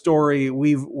terrible story.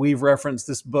 We've referenced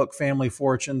this book, Family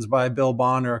Fortunes by Bill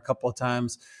Bonner, a couple of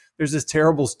times. There's this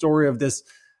terrible story of this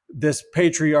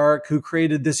patriarch who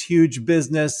created this huge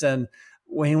business, and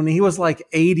when he was like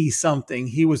 80 something,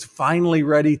 he was finally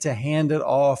ready to hand it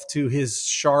off to his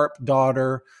sharp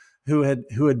daughter who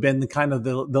had been the kind of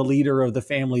the leader of the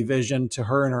family vision, to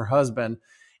her and her husband.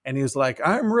 And he was like,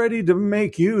 I'm ready to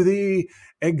make you the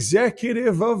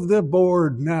executive of the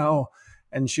board now.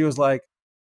 And she was like,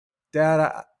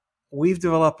 Dad, we've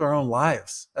developed our own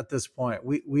lives at this point.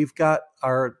 We've got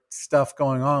our stuff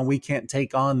going on. We can't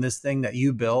take on this thing that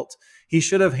you built. He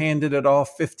should have handed it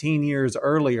off 15 years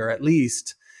earlier, at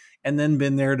least, and then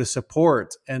been there to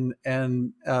support and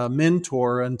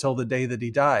mentor until the day that he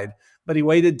died. But he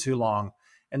waited too long.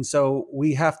 And so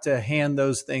we have to hand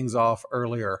those things off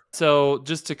earlier. So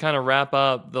just to kind of wrap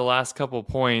up the last couple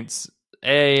points,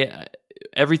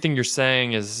 everything you're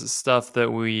saying is stuff that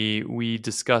we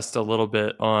discussed a little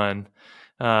bit on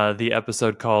the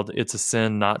episode called It's a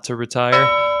Sin Not to Retire.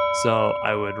 So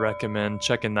I would recommend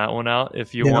checking that one out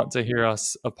if you want to hear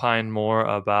us opine more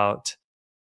about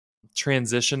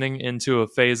transitioning into a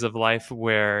phase of life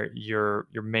where your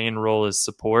main role is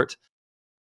support.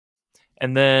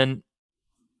 And then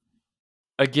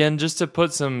again, just to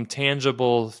put some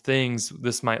tangible things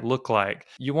this might look like,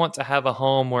 you want to have a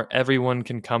home where everyone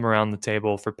can come around the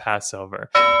table for Passover.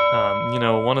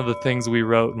 One of the things we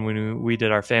wrote when we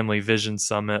did our Family Vision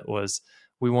Summit was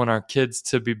we want our kids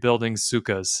to be building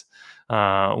sukkahs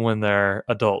when they're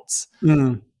adults.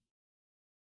 Mm.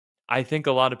 I think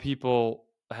a lot of people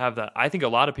have that. I think a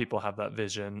lot of people have that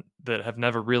vision that have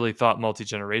never really thought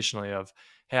multi-generationally of,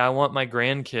 hey, I want my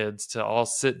grandkids to all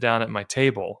sit down at my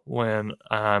table when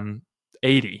I'm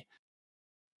 80.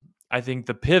 I think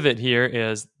the pivot here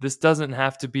is this doesn't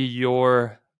have to be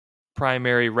your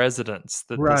primary residence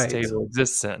that Right. this table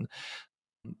exists in.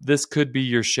 This could be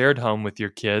your shared home with your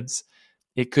kids.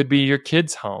 It could be your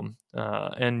kids' home.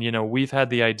 And we've had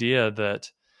the idea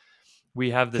that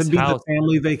we have this Could be house. the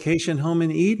family vacation home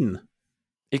in Eden.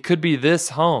 It could be this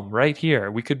home right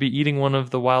here. We could be eating one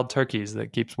of the wild turkeys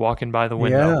that keeps walking by the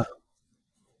window.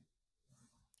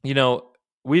 Yeah.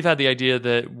 We've had the idea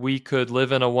that we could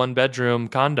live in a 1-bedroom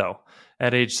condo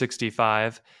at age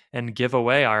 65 and give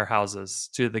away our houses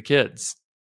to the kids.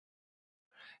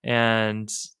 And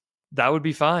that would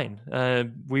be fine.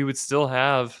 We would still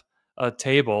have a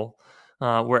table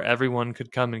where everyone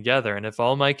could come together. And if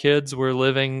all my kids were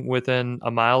living within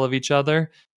a mile of each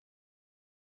other,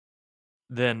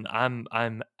 then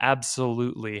I'm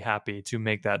absolutely happy to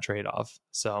make that trade-off.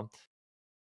 So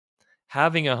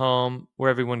having a home where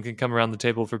everyone can come around the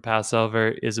table for Passover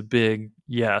is a big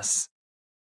yes.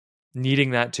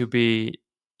 Needing that to be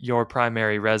your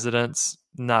primary residence,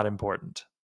 not important.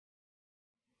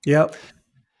 Yep.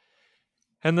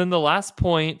 And then the last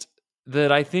point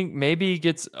that I think maybe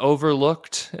gets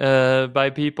overlooked by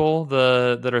people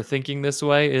that are thinking this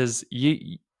way is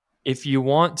if you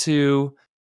want to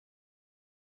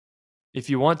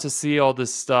see all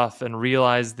this stuff and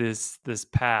realize this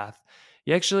path,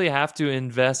 you actually have to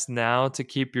invest now to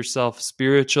keep yourself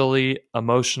spiritually,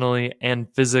 emotionally, and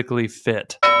physically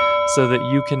fit so that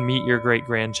you can meet your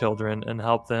great-grandchildren and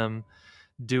help them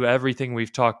do everything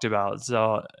we've talked about.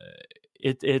 So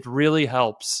it really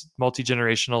helps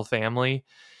multi-generational family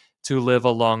to live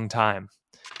a long time.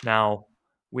 Now,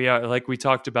 we are, like we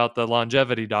talked about the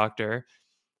longevity doctor,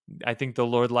 I think the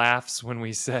Lord laughs when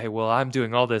we say, well, I'm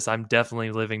doing all this, I'm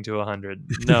definitely living to 100.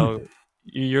 No,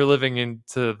 you're living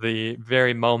into the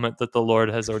very moment that the Lord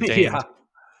has ordained. Yeah.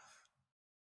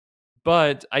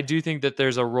 But I do think that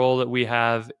there's a role that we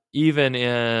have, even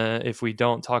if we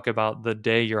don't talk about the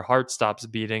day your heart stops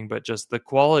beating, but just the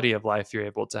quality of life you're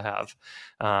able to have.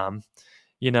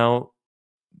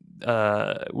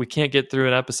 We can't get through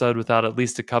an episode without at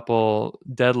least a couple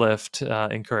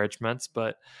deadlift encouragements,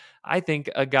 but I think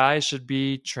a guy should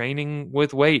be training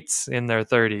with weights in their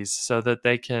 30s so that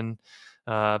they can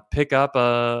pick up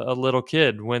a little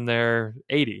kid when they're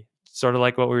 80. sort of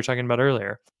like what we were talking about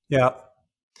earlier. Yeah.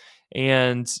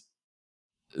 And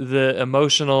the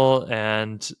emotional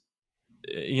and,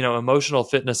 emotional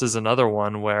fitness is another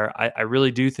one where I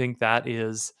really do think that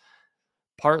is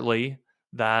partly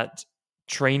that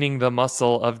training the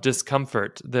muscle of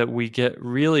discomfort that we get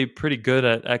really pretty good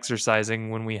at exercising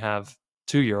when we have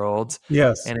 2-year-olds.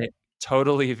 Yes. And it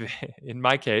totally, in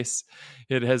my case,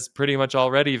 it has pretty much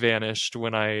already vanished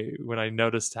when I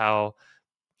noticed how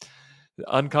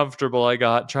uncomfortable I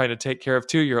got trying to take care of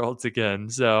 2-year-olds again.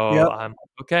 So Yep. I'm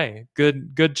okay.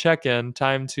 Good check-in.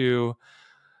 Time to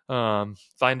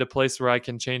find a place where I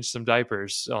can change some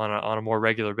diapers on a more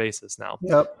regular basis now.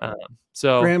 Yep.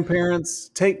 So Grandparents,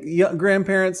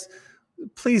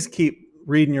 please keep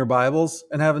reading your Bibles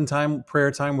and having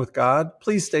prayer time with God.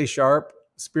 Please stay sharp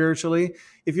spiritually.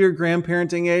 If you're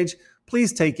grandparenting age,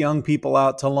 please take young people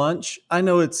out to lunch. I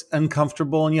know it's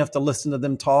uncomfortable and you have to listen to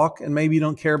them talk, and maybe you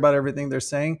don't care about everything they're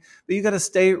saying, but you got to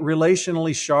stay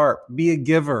relationally sharp. Be a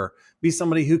giver. Be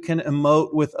somebody who can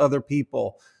emote with other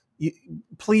people.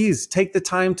 Please take the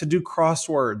time to do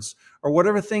crosswords or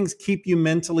whatever things keep you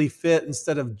mentally fit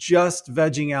instead of just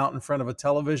vegging out in front of a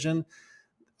television.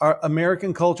 Our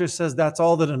American culture says that's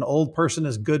all that an old person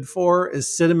is good for, is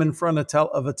sit them in front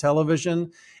of a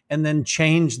television and then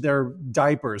change their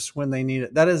diapers when they need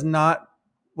it. That is not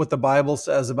what the Bible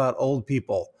says about old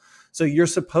people. So you're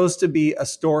supposed to be a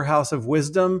storehouse of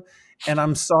wisdom. And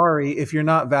I'm sorry, if you're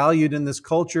not valued in this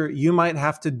culture, you might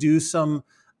have to do some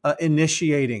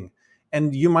initiating,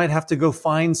 and you might have to go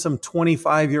find some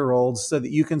 25-year-olds so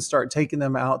that you can start taking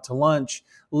them out to lunch,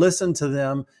 listen to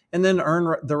them, and then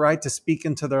earn the right to speak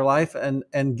into their life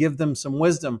and give them some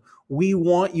wisdom. We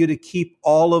want you to keep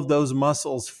all of those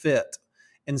muscles fit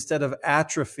instead of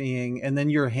atrophying. And then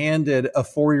you're handed a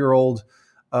 4-year-old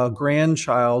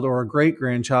grandchild or a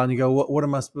great-grandchild, and you go, what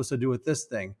am I supposed to do with this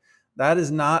thing? That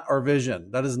is not our vision.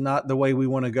 That is not the way we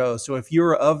want to go. So if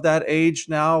you're of that age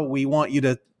now, we want you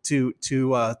to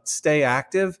stay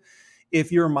active.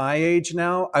 If you're my age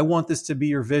now, I want this to be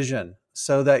your vision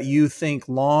so that you think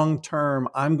long term,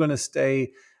 I'm going to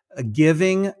stay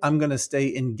giving, I'm going to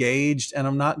stay engaged, and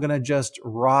I'm not going to just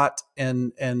rot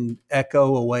and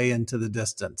echo away into the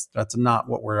distance. That's not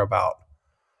what we're about.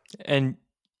 And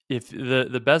if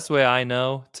the best way I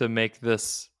know to make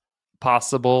this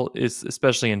possible is,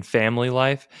 especially in family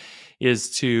life,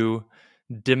 is to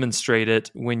demonstrate it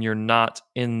when you're not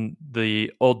in the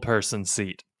old person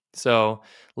seat. So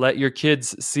let your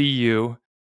kids see you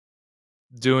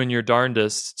doing your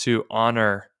darndest to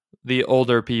honor the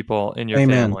older people in your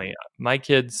Amen. family. My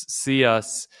kids see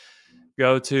us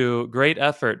go to great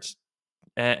effort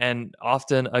and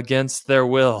often against their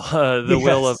will, the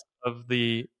will of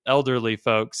the elderly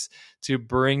folks, to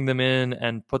bring them in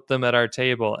and put them at our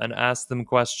table and ask them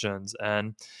questions.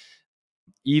 And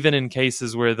even in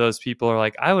cases where those people are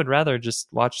like, I would rather just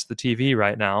watch the TV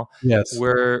right now. Yes.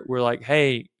 We're like,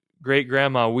 hey, great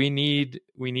grandma, we need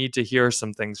to hear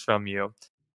some things from you.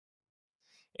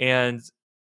 And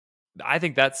I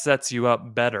think that sets you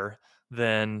up better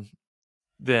than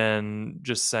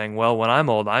just saying, well, when I'm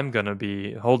old, I'm going to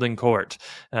be holding court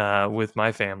with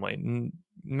my family.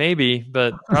 Maybe,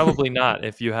 but probably not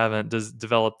if you haven't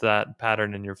developed that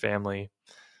pattern in your family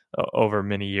over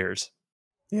many years.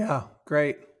 Yeah,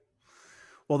 great.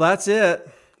 Well, that's it.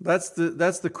 That's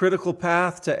the critical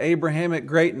path to Abrahamic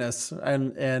greatness.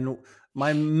 And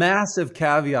my massive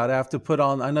caveat I have to put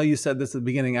on, I know you said this at the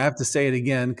beginning, I have to say it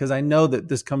again because I know that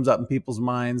this comes up in people's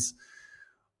minds.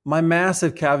 My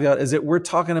massive caveat is that we're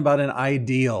talking about an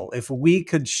ideal. If we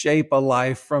could shape a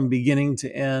life from beginning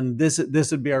to end, this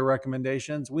would be our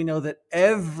recommendations. We know that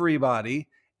everybody,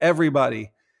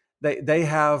 they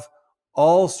have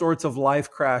all sorts of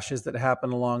life crashes that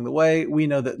happen along the way. We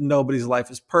know that nobody's life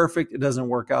is perfect. It doesn't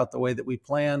work out the way that we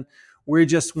plan. We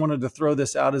just wanted to throw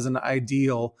this out as an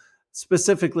ideal,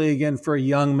 specifically again for a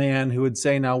young man who would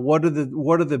say, now what are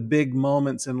the big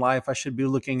moments in life I should be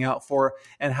looking out for,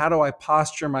 and how do I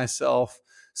posture myself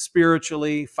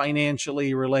spiritually,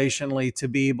 financially, relationally to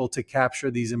be able to capture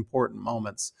these important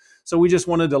moments. So we just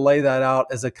wanted to lay that out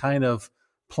as a kind of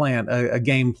plan, a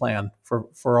game plan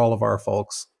for all of our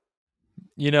folks.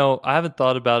 I haven't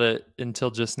thought about it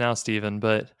until just now, Stephen,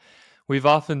 but we've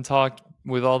often talked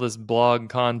with all this blog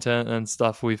content and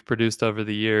stuff we've produced over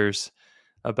the years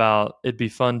about it'd be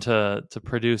fun to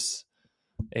produce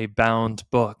a bound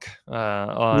book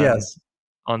on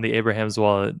the Abraham's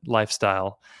Wallet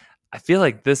lifestyle. I feel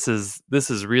like this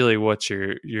is really what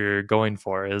you're going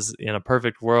for. Is in a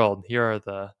perfect world, here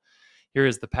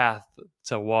is the path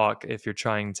to walk if you're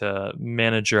trying to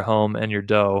manage your home and your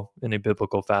dough in a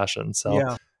biblical fashion.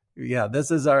 So Yeah,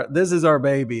 this is our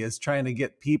baby, is trying to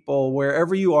get people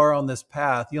wherever you are on this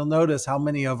path. You'll notice how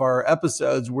many of our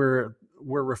episodes we're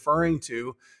referring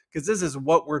to, because this is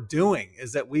what we're doing,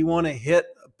 is that we want to hit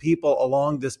people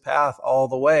along this path all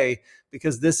the way,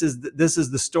 because this is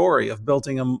the story of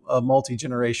building a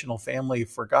multi-generational family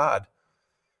for God.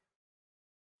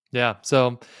 Yeah.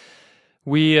 So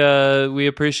we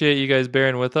appreciate you guys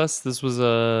bearing with us. This was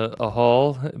a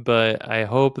haul, but I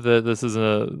hope that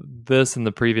this and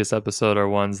the previous episode are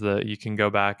ones that you can go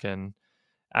back and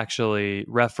actually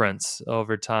reference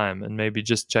over time, and maybe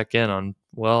just check in on,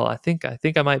 well, I think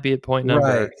I might be at point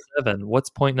number 7. What's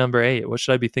point number 8? What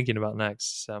should I be thinking about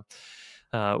next? So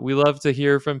we love to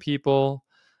hear from people.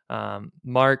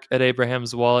 Mark at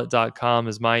abrahamswallet.com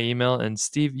is my email. And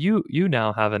Steve, you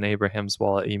now have an Abraham's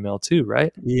Wallet email too,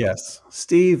 right? Yes.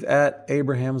 Steve at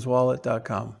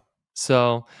abrahamswallet.com.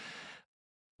 So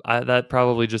that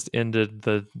probably just ended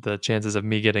the chances of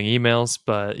me getting emails,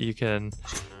 but you can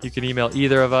email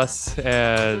either of us,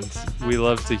 and we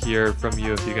love to hear from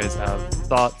you if you guys have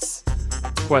thoughts,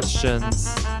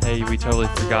 questions. Hey, we totally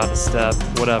forgot a step,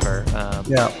 whatever.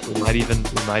 We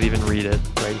might even read it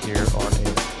right here on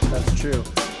air. That's true.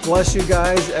 Bless you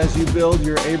guys as you build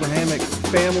your Abrahamic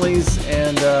families,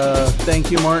 and thank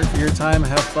you, Martin, for your time.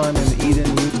 Have fun in Eden,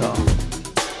 Utah.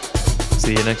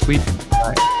 See you next week.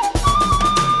 Bye.